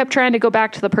 I kept trying to go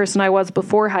back to the person I was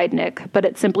before Heidnik, but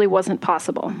it simply wasn't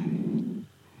possible.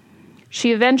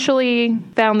 She eventually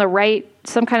found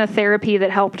some kind of therapy that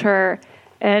helped her,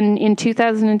 and in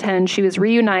 2010, she was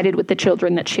reunited with the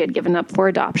children that she had given up for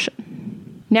adoption.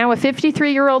 Now a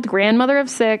 53-year-old grandmother of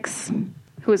 6,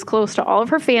 who is close to all of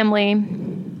her family,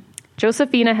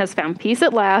 Josefina has found peace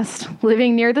at last,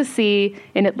 living near the sea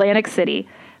in Atlantic City.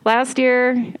 Last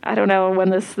year, I don't know when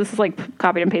this is like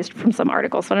copied and pasted from some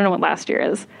article, so I don't know what last year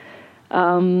is.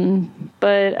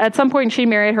 But at some point, she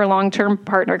married her long-term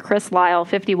partner, Chris Lyle,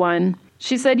 51.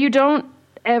 She said, you don't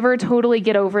ever totally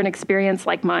get over an experience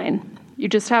like mine. You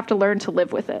just have to learn to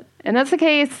live with it. And that's the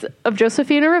case of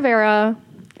Josefina Rivera,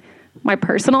 my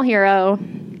personal hero.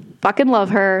 Fucking love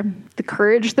her. The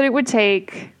courage that it would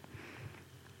take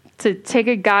to take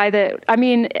a guy that,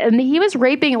 and he was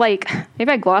raping,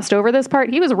 maybe I glossed over this part,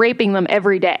 he was raping them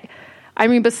every day.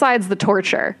 Besides the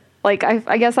torture. I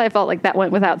guess I felt like that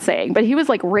went without saying, but he was,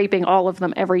 raping all of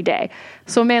them every day.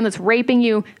 So a man that's raping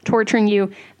you, torturing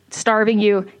you, starving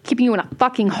you, keeping you in a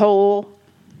fucking hole.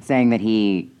 Saying that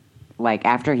he,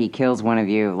 after he kills one of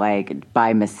you,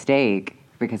 by mistake,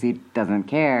 because he doesn't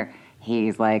care,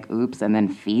 he's like, oops, and then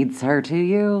feeds her to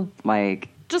you?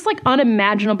 Just,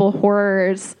 unimaginable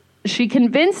horrors. She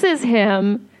convinces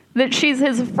him that she's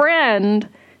his friend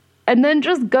and then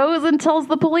just goes and tells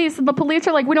the police. And the police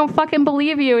are like, we don't fucking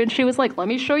believe you. And she was like, let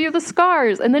me show you the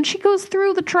scars. And then she goes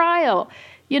through the trial.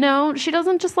 She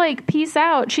doesn't just peace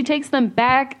out. She takes them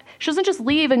back. She doesn't just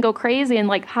leave and go crazy and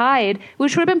hide,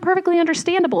 which would have been perfectly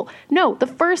understandable. No, the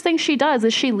first thing she does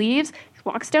is she leaves,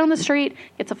 walks down the street,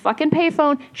 gets a fucking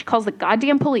payphone. She calls the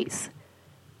goddamn police.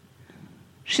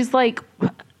 She's like,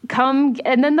 come,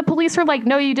 and then the police are like,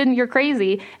 no, you didn't, you're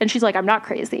crazy. And she's like, I'm not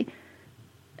crazy.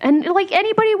 And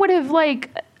anybody would have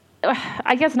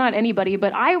I guess not anybody,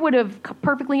 but I would have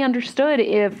perfectly understood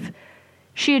if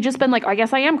she had just been like, I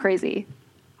guess I am crazy.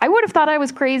 I would have thought I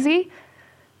was crazy.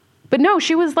 But no,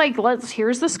 she was like,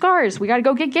 here's the scars. We got to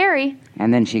go get Gary.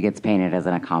 And then she gets painted as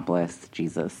an accomplice.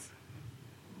 Jesus.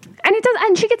 And it does,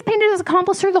 and she gets painted as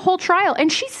accomplice through the whole trial,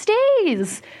 and she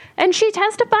stays, and she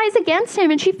testifies against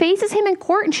him, and she faces him in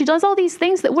court, and she does all these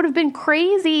things that would have been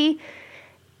crazy,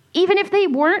 even if they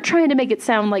weren't trying to make it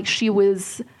sound like she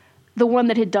was the one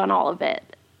that had done all of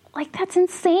it. Like, that's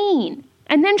insane.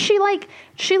 And then she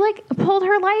pulled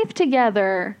her life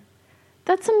together.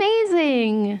 That's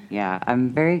amazing. Yeah, I'm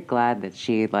very glad that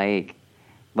she, like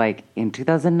in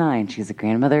 2009, she's a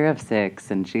grandmother of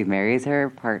 6, and she marries her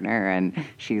partner, and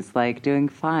she's, like, doing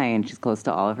fine. She's close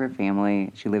to all of her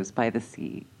family. She lives by the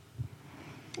sea.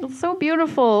 It's so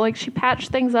beautiful. Like, she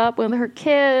patched things up with her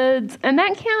kids, and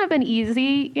that can't have been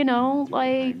easy, you know?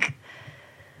 Like,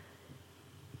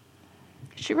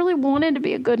 she really wanted to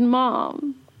be a good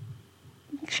mom.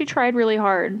 She tried really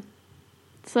hard.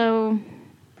 So,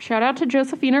 shout out to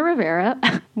Josefina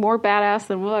Rivera. More badass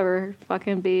than we'll ever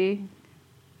fucking be.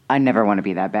 I never want to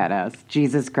be that badass.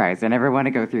 Jesus Christ, I never want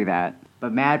to go through that.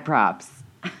 But mad props.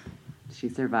 She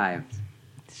survived.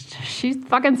 She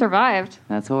fucking survived.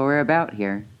 That's what we're about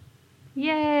here.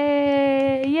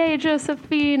 Yay! Yay,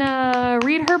 Josefina!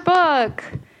 Read her book.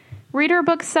 Read her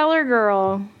book, Cellar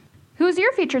Girl. Who's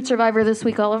your featured survivor this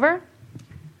week, Oliver?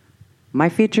 My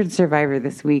featured survivor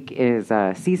this week is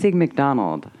Cece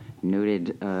McDonald,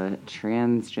 noted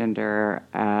transgender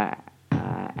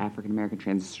African-American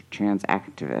trans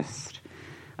activist.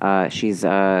 She's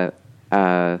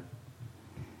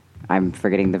I'm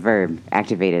forgetting the verb.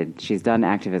 Activated. She's done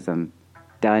activism.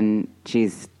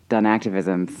 She's done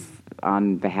activism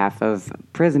on behalf of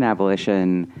prison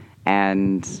abolition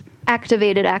and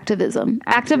activated activism.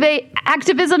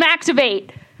 Activism.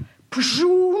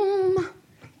 Presume.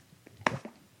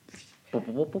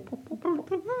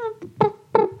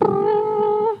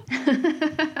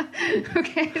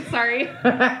 Okay, sorry.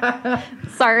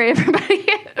 Sorry, everybody.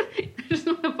 I just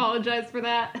want to apologize for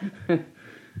that.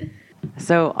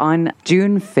 So on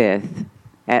June 5th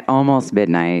at almost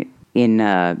midnight in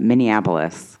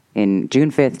Minneapolis, in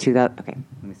June 5th, 2000... Okay,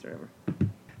 let me start over.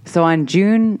 So on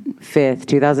June 5th,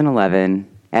 2011,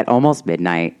 at almost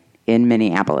midnight in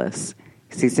Minneapolis,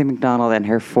 Cece McDonald and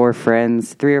her 3 or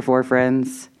 4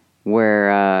 friends,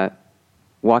 were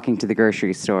walking to the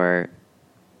grocery store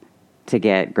to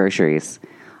get groceries,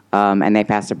 and they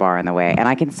passed a bar on the way. And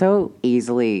I can so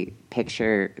easily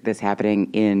picture this happening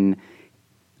in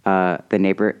the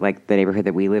neighborhood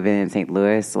that we live in St.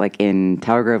 Louis, like in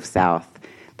Tower Grove South.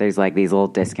 There's like these little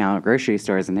discount grocery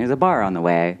stores, and there's a bar on the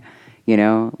way. You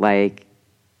know, like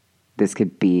this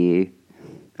could be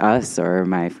us or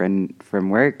my friend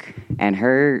from work and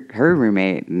her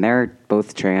roommate, and they're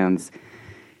both trans.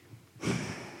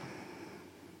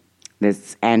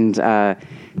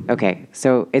 Okay,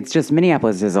 so it's just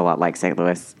Minneapolis is a lot like St.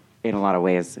 Louis in a lot of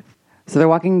ways. So they're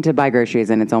walking to buy groceries,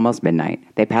 and it's almost midnight.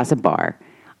 They pass a bar.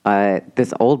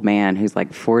 This old man who's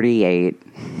like 48,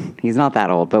 he's not that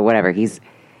old, but whatever. He's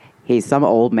some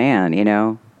old man, you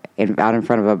know, out in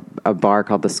front of a bar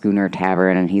called the Schooner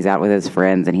Tavern, and he's out with his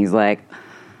friends, and he's like,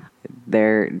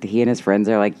 he and his friends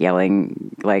are like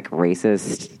yelling like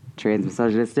racist,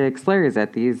 trans-misogynistic slurs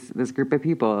at this group of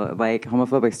people, like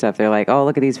homophobic stuff. They're like, oh,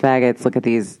 look at these faggots, look at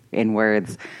these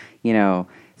N-words, you know,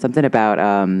 something about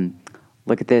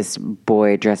look at this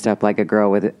boy dressed up like a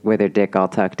girl with her dick all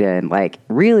tucked in, like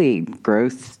really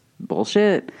gross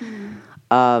bullshit.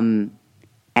 Mm-hmm.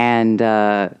 And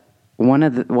one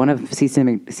of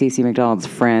Cece McDonald's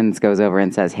friends goes over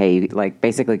and says, hey, like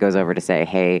basically goes over to say,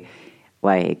 hey,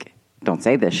 like don't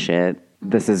say this shit.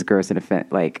 This is gross and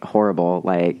like horrible.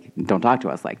 Like don't talk to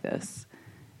us like this.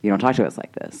 You don't talk to us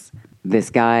like this. This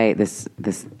guy,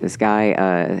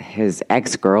 his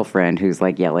ex-girlfriend who's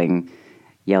like yelling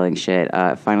shit,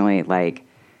 finally like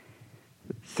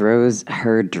throws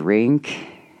her drink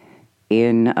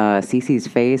in Cece's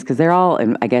face, because they're all,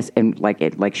 I guess,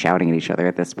 shouting at each other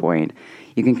at this point.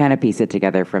 You can kind of piece it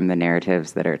together from the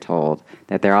narratives that are told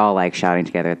that they're all like shouting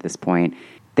together at this point.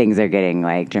 Things are getting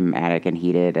like dramatic and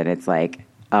heated, and it's like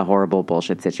a horrible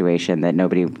bullshit situation that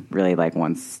nobody really like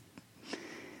wants,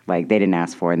 like they didn't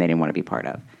ask for and they didn't want to be part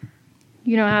of.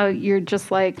 You know how you're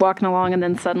just like walking along and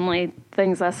then suddenly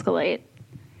things escalate.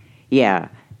 Yeah.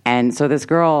 And so this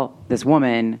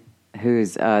woman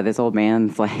who's this old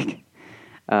man's like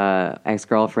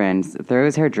ex-girlfriend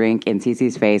throws her drink in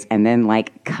Cece's face and then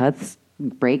like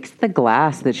breaks the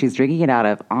glass that she's drinking it out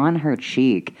of on her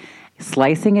cheek,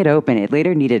 slicing it open. It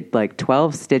later needed like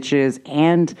 12 stitches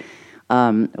and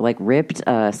like ripped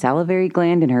a salivary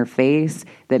gland in her face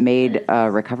that made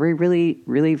recovery really,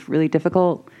 really, really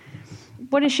difficult.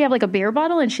 What did she have, like a beer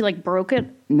bottle, and she like broke it?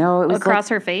 No, it was across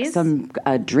like her face.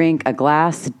 A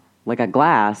glass, like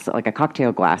a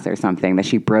cocktail glass or something that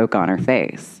she broke on her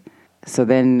face. So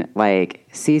then, like,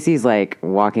 Cece's, like,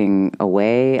 walking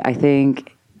away, I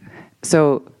think.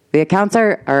 So the accounts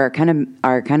are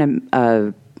kind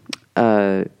of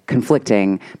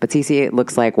conflicting, but Cece, it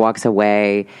looks like, walks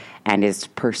away and is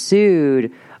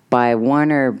pursued by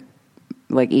one or,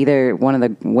 like, either one of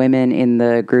the women in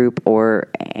the group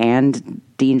and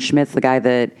Dean Schmitz, the guy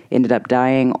that ended up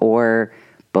dying, or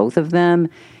both of them.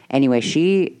 Anyway,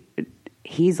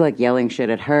 he's like yelling shit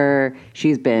at her.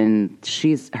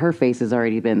 Her face has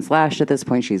already been slashed at this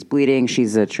point. She's bleeding.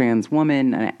 She's a trans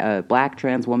woman, a black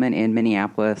trans woman in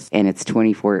Minneapolis, and it's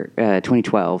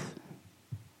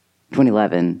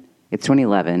 2011. It's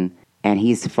 2011, and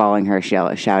he's following her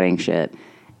shouting shit.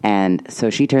 And so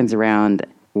she turns around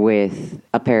with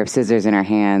a pair of scissors in her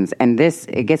hands. And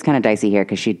it gets kind of dicey here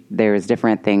because there was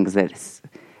different things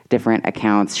different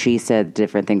accounts. She said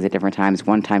different things at different times.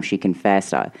 One time she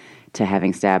confessed to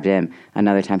having stabbed him.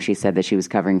 Another time she said that she was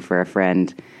covering for a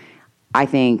friend. I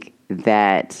think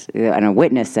that, and a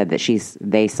witness said that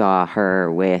they saw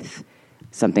her with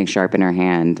something sharp in her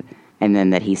hand, and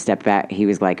then that he stepped back. He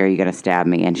was like, "Are you going to stab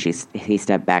me?" And he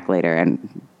stepped back later,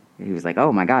 and he was like,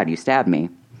 "Oh my God, you stabbed me."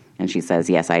 And she says,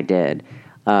 "Yes, I did."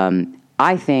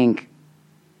 I think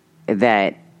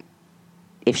that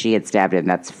if she had stabbed him,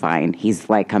 that's fine. He's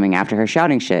like coming after her,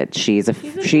 shouting shit. She's a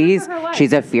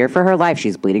fear for her life.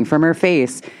 She's bleeding from her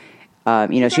face.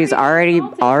 She's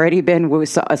already been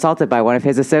assaulted by one of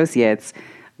his associates.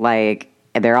 Like,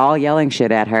 they're all yelling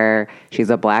shit at her. She's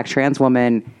a black trans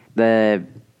woman.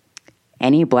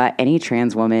 Any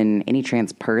trans woman, any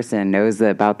trans person knows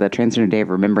about the Transgender Day of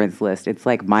Remembrance list. It's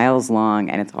like miles long,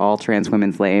 and it's all trans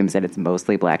women's names, and it's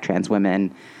mostly black trans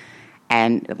women.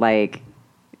 And like,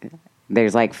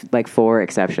 there's like 4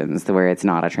 exceptions to where it's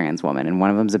not a trans woman, and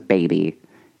one of them's a baby,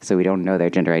 so we don't know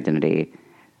their gender identity.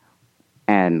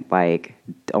 And like,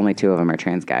 only 2 of them are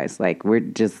trans guys. Like, we're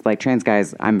just like trans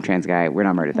guys. I'm a trans guy. We're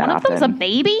not murdered that often. One of them's a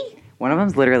baby? One of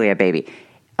them's literally a baby.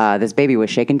 This baby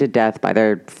was shaken to death by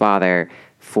their father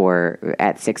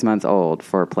at 6 months old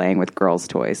for playing with girls'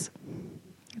 toys.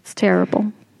 It's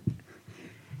terrible.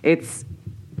 The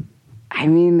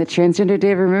Transgender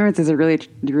Day of Remembrance is a really,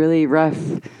 really rough,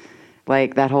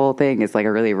 like, that whole thing is like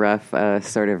a really rough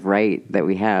sort of right that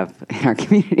we have in our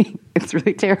community. It's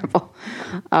really terrible.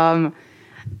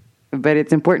 But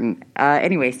it's important.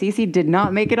 Anyway, Cece did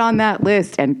not make it on that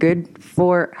list, and good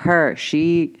for her.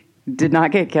 She did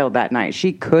not get killed that night.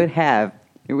 She could have.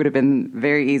 It would have been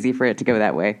very easy for it to go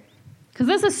that way. Because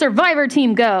this is Survivor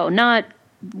Team Go, not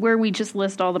where we just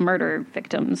list all the murder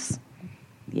victims.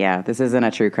 Yeah, this isn't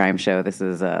a true crime show. This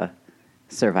is a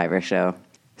Survivor show.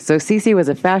 So Cece was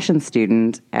a fashion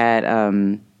student at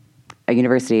a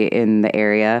university in the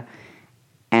area,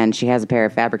 and she has a pair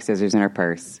of fabric scissors in her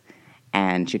purse.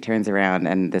 And she turns around,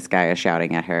 and this guy is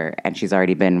shouting at her, and she's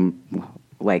already been,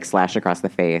 like, slashed across the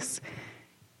face.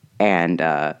 And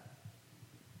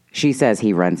she says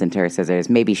he runs into her scissors.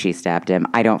 Maybe she stabbed him.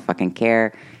 I don't fucking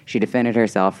care. She defended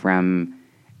herself from,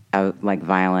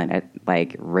 violent,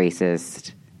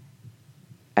 racist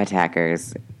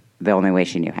attackers the only way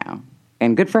she knew how.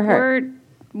 And good for her.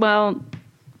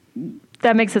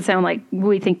 That makes it sound like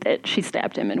we think that she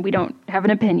stabbed him, and we don't have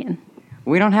an opinion.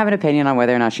 We don't have an opinion on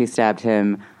whether or not she stabbed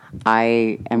him.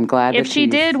 I am glad if she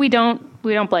did, we don't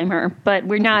blame her. But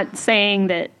we're not saying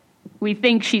that we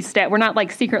think she stabbed. We're not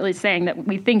like secretly saying that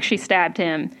we think she stabbed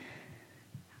him.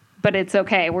 But it's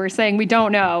okay. We're saying we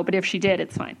don't know. But if she did,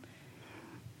 it's fine.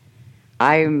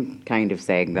 I'm kind of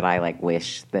saying that I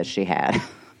wish that she had,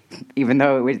 even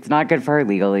though it's not good for her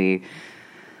legally.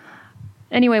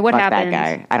 Anyway, what happened?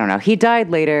 That guy. I don't know. He died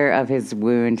later of his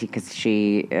wound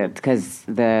because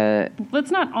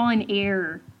Let's not on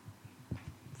air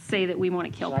say that we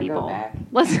want to kill people.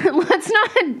 Let's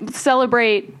not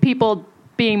celebrate people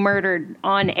being murdered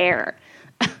on air.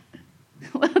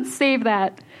 Let's save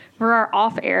that for our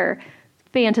off-air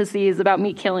fantasies about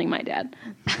me killing my dad.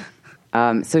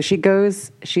 So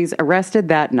she's arrested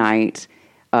that night.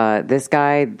 This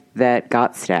guy that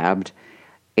got stabbed,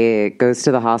 it goes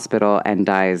to the hospital and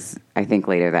dies, I think,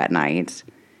 later that night.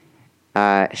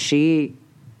 She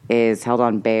is held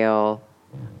on bail,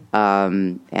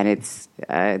 and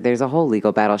there's a whole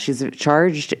legal battle. She's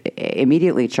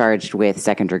immediately charged with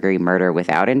second-degree murder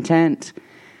without intent.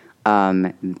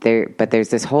 But there's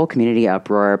this whole community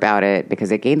uproar about it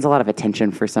because it gains a lot of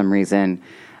attention for some reason.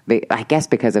 I guess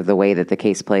because of the way that the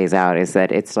case plays out is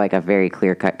that it's like a very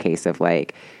clear-cut case of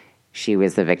she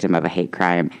was the victim of a hate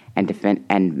crime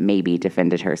and maybe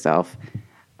defended herself,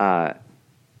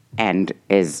 and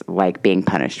is being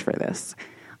punished for this.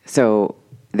 So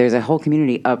there's a whole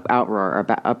community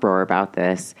uproar about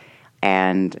this,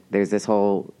 and there's this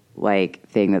whole like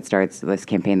thing that starts this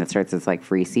campaign that starts as like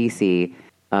Free Cece.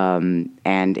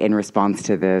 And in response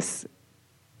to this,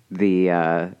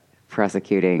 the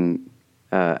prosecuting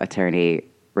attorney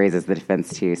raises the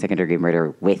defense to second-degree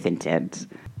murder with intent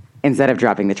instead of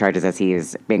dropping the charges as he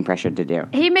is being pressured to do.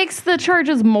 He makes the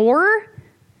charges more?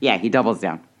 Yeah, he doubles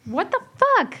down. What the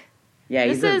fuck? Yeah,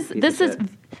 this is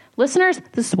listeners,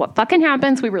 this is what fucking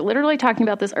happens. We were literally talking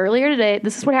about this earlier today.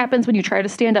 This is what happens when you try to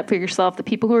stand up for yourself. The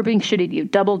people who are being shitty to you,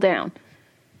 double down.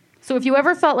 So if you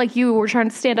ever felt like you were trying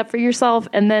to stand up for yourself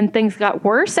and then things got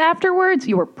worse afterwards,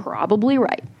 you were probably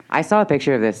right. I saw a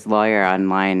picture of this lawyer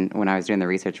online when I was doing the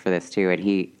research for this too, and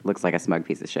he looks like a smug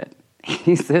piece of shit.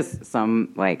 He's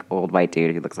some like old white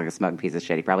dude who looks like a smug piece of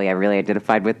shit. He probably really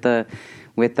identified with the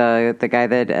guy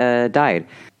that died.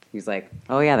 He's like,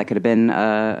 oh yeah, that could have been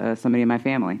somebody in my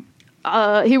family.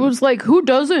 He was like, who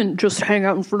doesn't just hang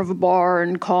out in front of a bar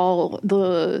and call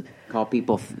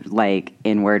people like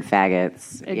N-word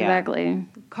faggots. Exactly. Yeah.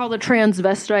 Call the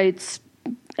transvestites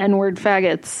N-word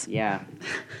faggots. Yeah.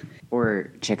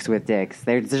 Or chicks with dicks.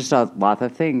 There's just a lot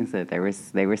of things that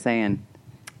they were saying.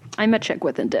 I'm a chick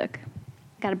with a dick.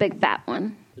 Got a big fat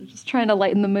one. Just trying to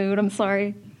lighten the mood. I'm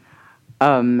sorry.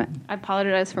 I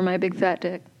apologize for my big fat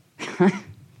dick.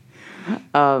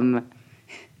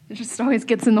 It just always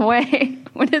gets in the way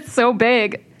when it's so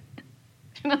big.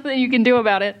 There's nothing you can do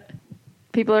about it.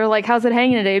 People are like, how's it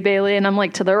hanging today, Bailey? And I'm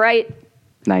like, to the right.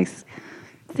 Nice.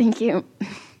 Thank you.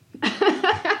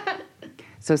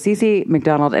 So Cece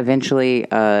McDonald eventually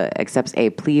accepts a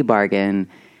plea bargain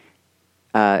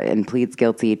and pleads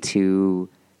guilty to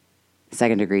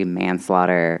second-degree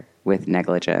manslaughter with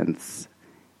negligence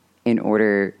in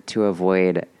order to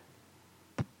avoid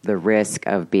the risk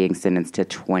of being sentenced to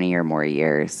 20 or more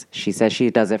years. She says she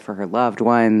does it for her loved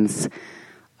ones.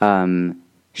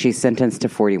 She's sentenced to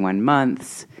 41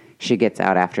 months. She gets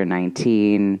out after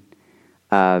 19.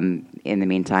 In the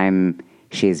meantime,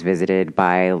 she's visited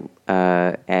by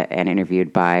and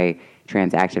interviewed by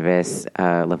trans activist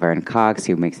Laverne Cox,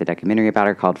 who makes a documentary about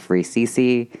her called Free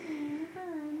Cece.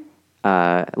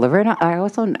 Laverne,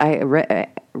 I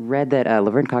read that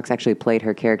Laverne Cox actually played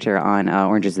her character on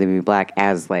Orange is the New Black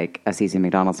as like a Cece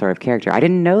McDonald sort of character. I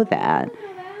didn't know that.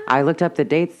 I looked up the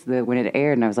dates when it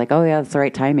aired, and I was like, oh yeah, that's the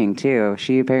right timing too.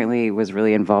 She apparently was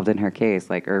really involved in her case,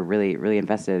 or really, really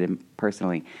invested in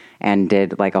personally, and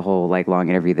did like a whole like long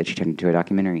interview that she turned into a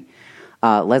documentary.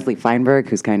 Leslie Feinberg,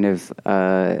 who's kind of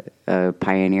a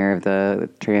pioneer of the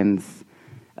trans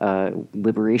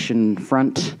liberation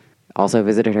front, also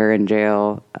visited her in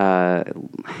jail. I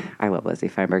love Leslie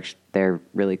Feinberg. They're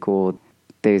really cool.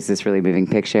 There's this really moving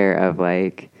picture of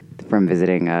like from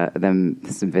visiting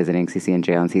visiting Cece in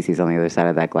jail, and Cece's on the other side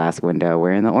of that glass window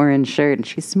wearing the orange shirt, and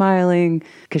she's smiling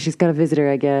because she's got a visitor,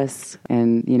 I guess,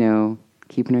 and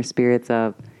keeping her spirits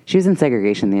up. She was in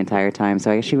segregation the entire time, so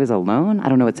I guess she was alone. I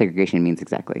don't know what segregation means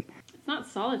exactly. It's not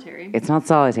solitary. It's not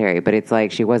solitary, but it's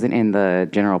like she wasn't in the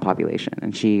general population,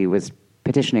 and she was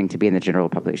petitioning to be in the general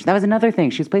population. That was another thing.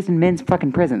 She was placed in men's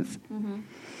fucking prisons. Mm-hmm.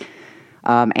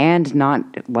 And not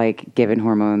like given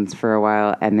hormones for a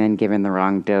while, and then given the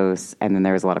wrong dose, and then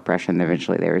there was a lot of pressure, and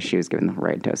eventually she was given the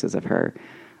right doses of her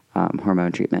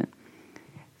hormone treatment.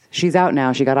 She's out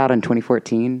now. She got out in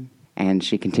 2014, and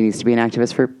she continues to be an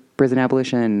activist for prison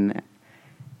abolition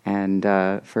and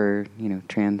for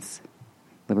trans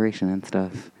liberation and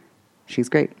stuff. She's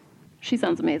great. She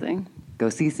sounds amazing. Go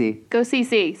Cece. Go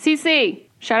Cece. Cece.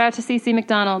 Shout out to Cece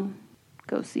McDonald.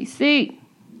 Go Cece.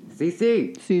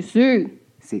 Cece. Cece.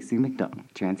 Cece McDonald,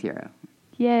 trans hero.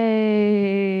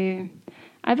 Yay.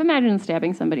 I've imagined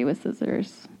stabbing somebody with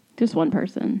scissors. Just one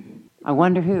person. I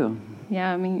wonder who.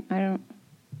 Yeah, I mean,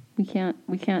 we can't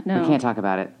know. We can't talk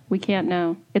about it. We can't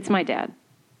know. It's my dad.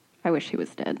 I wish he was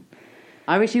dead.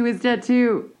 I wish he was dead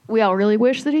too. We all really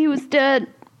wish that he was dead.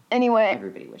 Anyway.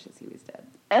 Everybody wishes he was dead.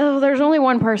 Oh, there's only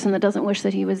one person that doesn't wish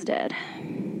that he was dead.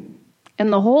 In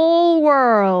the whole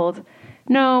world.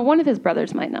 No, one of his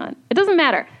brothers might not. It doesn't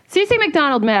matter. Cece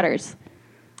McDonald matters.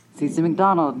 Cece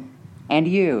McDonald. And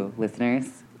you,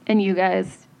 listeners. And you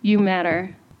guys. You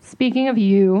matter. Speaking of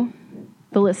you,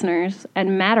 the listeners,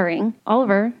 and mattering,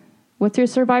 Oliver, what's your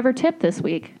survivor tip this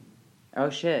week? Oh,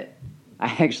 shit.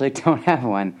 I actually don't have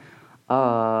one.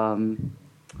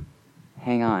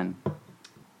 Hang on.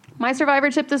 My survivor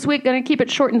tip this week, gonna keep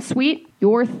it short and sweet.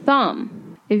 Your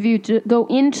thumb. If you go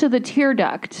into the tear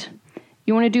duct,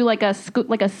 you want to do like a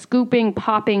scooping,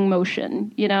 popping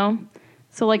motion,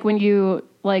 So like when you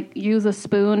use a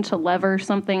spoon to lever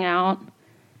something out,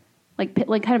 like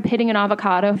kind of pitting an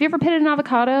avocado. Have you ever pitted an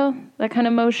avocado? That kind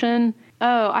of motion.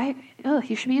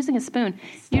 You should be using a spoon.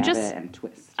 Stab it and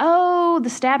twist. Oh,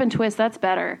 the stab and twist. That's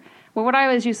better. Well, what I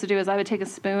always used to do is I would take a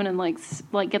spoon and like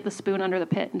get the spoon under the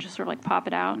pit and just sort of like pop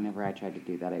it out. Whenever I tried to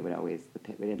do that, the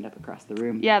pit would end up across the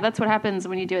room. Yeah, that's what happens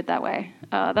when you do it that way.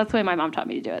 That's the way my mom taught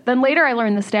me to do it. Then later I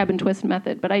learned the stab and twist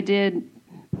method, but I did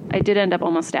end up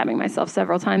almost stabbing myself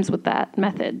several times with that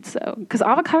method. So, because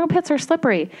avocado pits are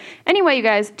slippery. Anyway, you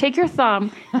guys, take your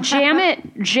thumb, jam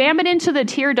it into the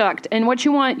tear duct, and what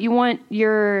you want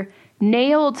your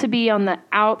nail to be on the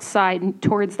outside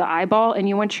towards the eyeball, and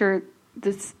you want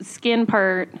the skin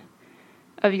part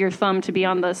of your thumb to be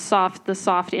on the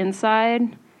soft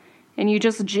inside, and you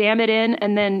just jam it in,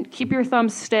 and then keep your thumb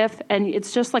stiff, and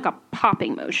it's just like a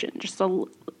popping motion, just a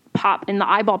pop, and the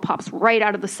eyeball pops right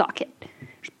out of the socket,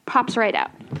 just pops right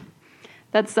out.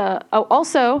 That's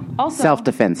also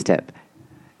self-defense tip,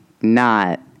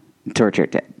 not torture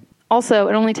tip. Also,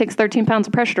 it only takes 13 pounds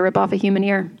of pressure to rip off a human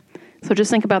ear, so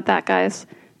just think about that, guys.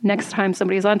 Next time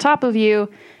somebody's on top of you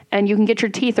and you can get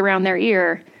your teeth around their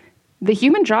ear, the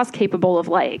human jaw's capable of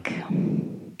like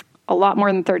a lot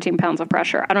more than 13 pounds of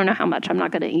pressure. I don't know how much. I'm not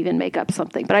going to even make up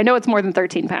something, but I know it's more than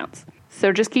 13 pounds.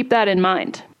 So just keep that in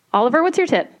mind. Oliver, what's your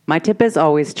tip? My tip is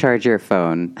always charge your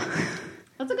phone.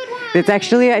 That's a good one. It's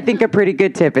actually, I think, a pretty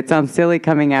good tip. It sounds silly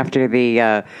coming after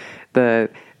the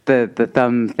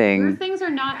thumb thing. Your things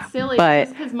are not silly but,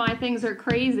 just because my things are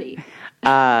crazy.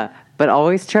 But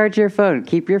always charge your phone.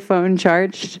 Keep your phone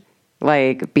charged.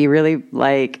 Like, be really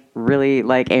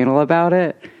anal about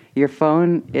it. Your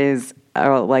phone is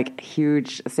a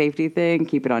huge safety thing.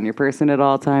 Keep it on your person at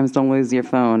all times. Don't lose your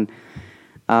phone.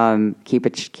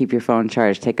 Keep your phone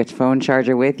charged. Take a phone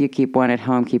charger with you. Keep one at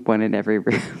home. Keep one in every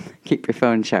room. Keep your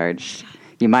phone charged.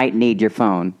 You might need your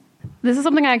phone. This is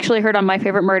something I actually heard on My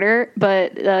Favorite Murder,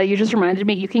 but you just reminded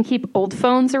me. You can keep old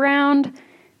phones around.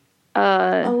 They'll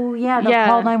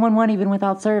call 911 even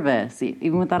without service,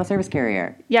 even without a service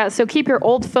carrier. Yeah, so keep your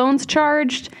old phones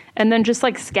charged and then just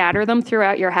scatter them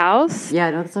throughout your house.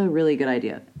 Yeah, that's a really good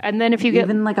idea. And then if you get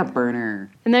even a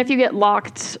burner. And then if you get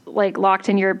locked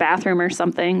in your bathroom or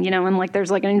something, and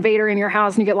there's an invader in your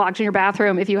house and you get locked in your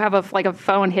bathroom, if you have a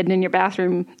phone hidden in your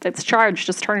bathroom that's charged,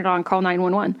 just turn it on, call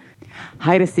 911.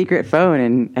 Hide a secret phone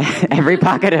in every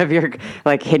pocket of your,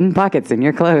 hidden pockets in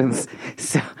your clothes.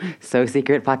 So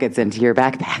secret pockets into your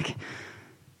backpack.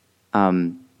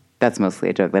 That's mostly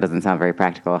a joke. That doesn't sound very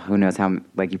practical. Who knows how,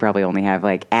 you probably only have,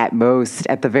 at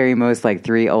the very most,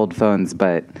 3 old phones.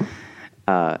 But,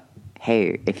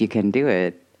 hey, if you can do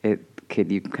it,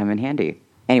 you come in handy.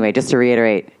 Anyway, just to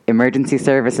reiterate, emergency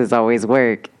services always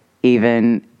work,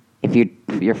 even if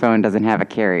your phone doesn't have a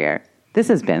carrier. This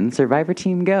has been Survivor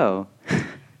Team Go,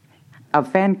 a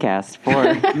fan cast for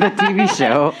the TV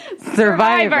show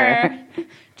Survivor.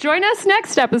 Join us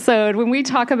next episode when we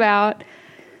talk about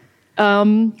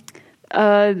the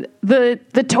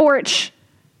torch.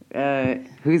 What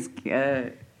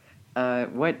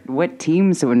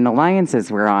teams and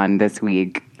alliances we're on this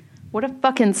week? What a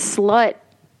fucking slut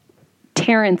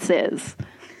Terrence is.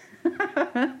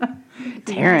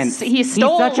 Terrence, he's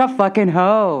such a fucking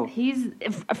hoe.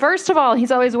 First of all,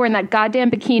 he's always wearing that goddamn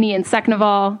bikini, and second of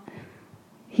all,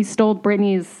 he stole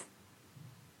Brittany's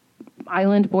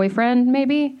island boyfriend,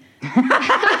 maybe?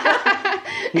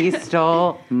 He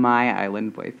stole my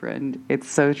island boyfriend. It's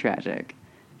so tragic.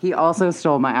 He also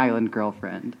stole my island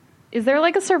girlfriend. Is there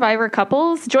a Survivor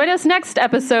couples? Join us next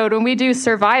episode when we do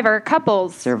Survivor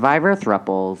couples. Survivor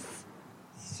thruples.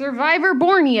 Survivor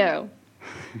Borneo.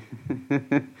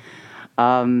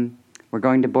 We're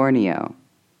going to Borneo.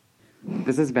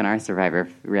 This has been our Survivor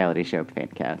reality show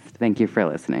fancast. Thank you for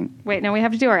listening. Wait, now we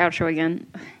have to do our outro again.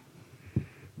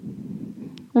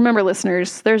 Remember,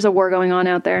 listeners, there's a war going on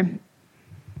out there.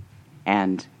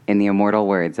 And in the immortal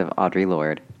words of Audre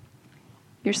Lorde,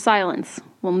 your silence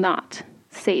will not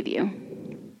save you.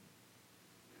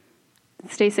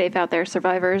 Stay safe out there,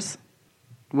 survivors.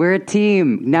 We're a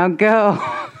team. Now go.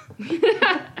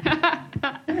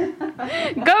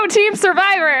 Go Team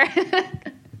Survivor.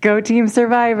 Go Team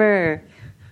Survivor.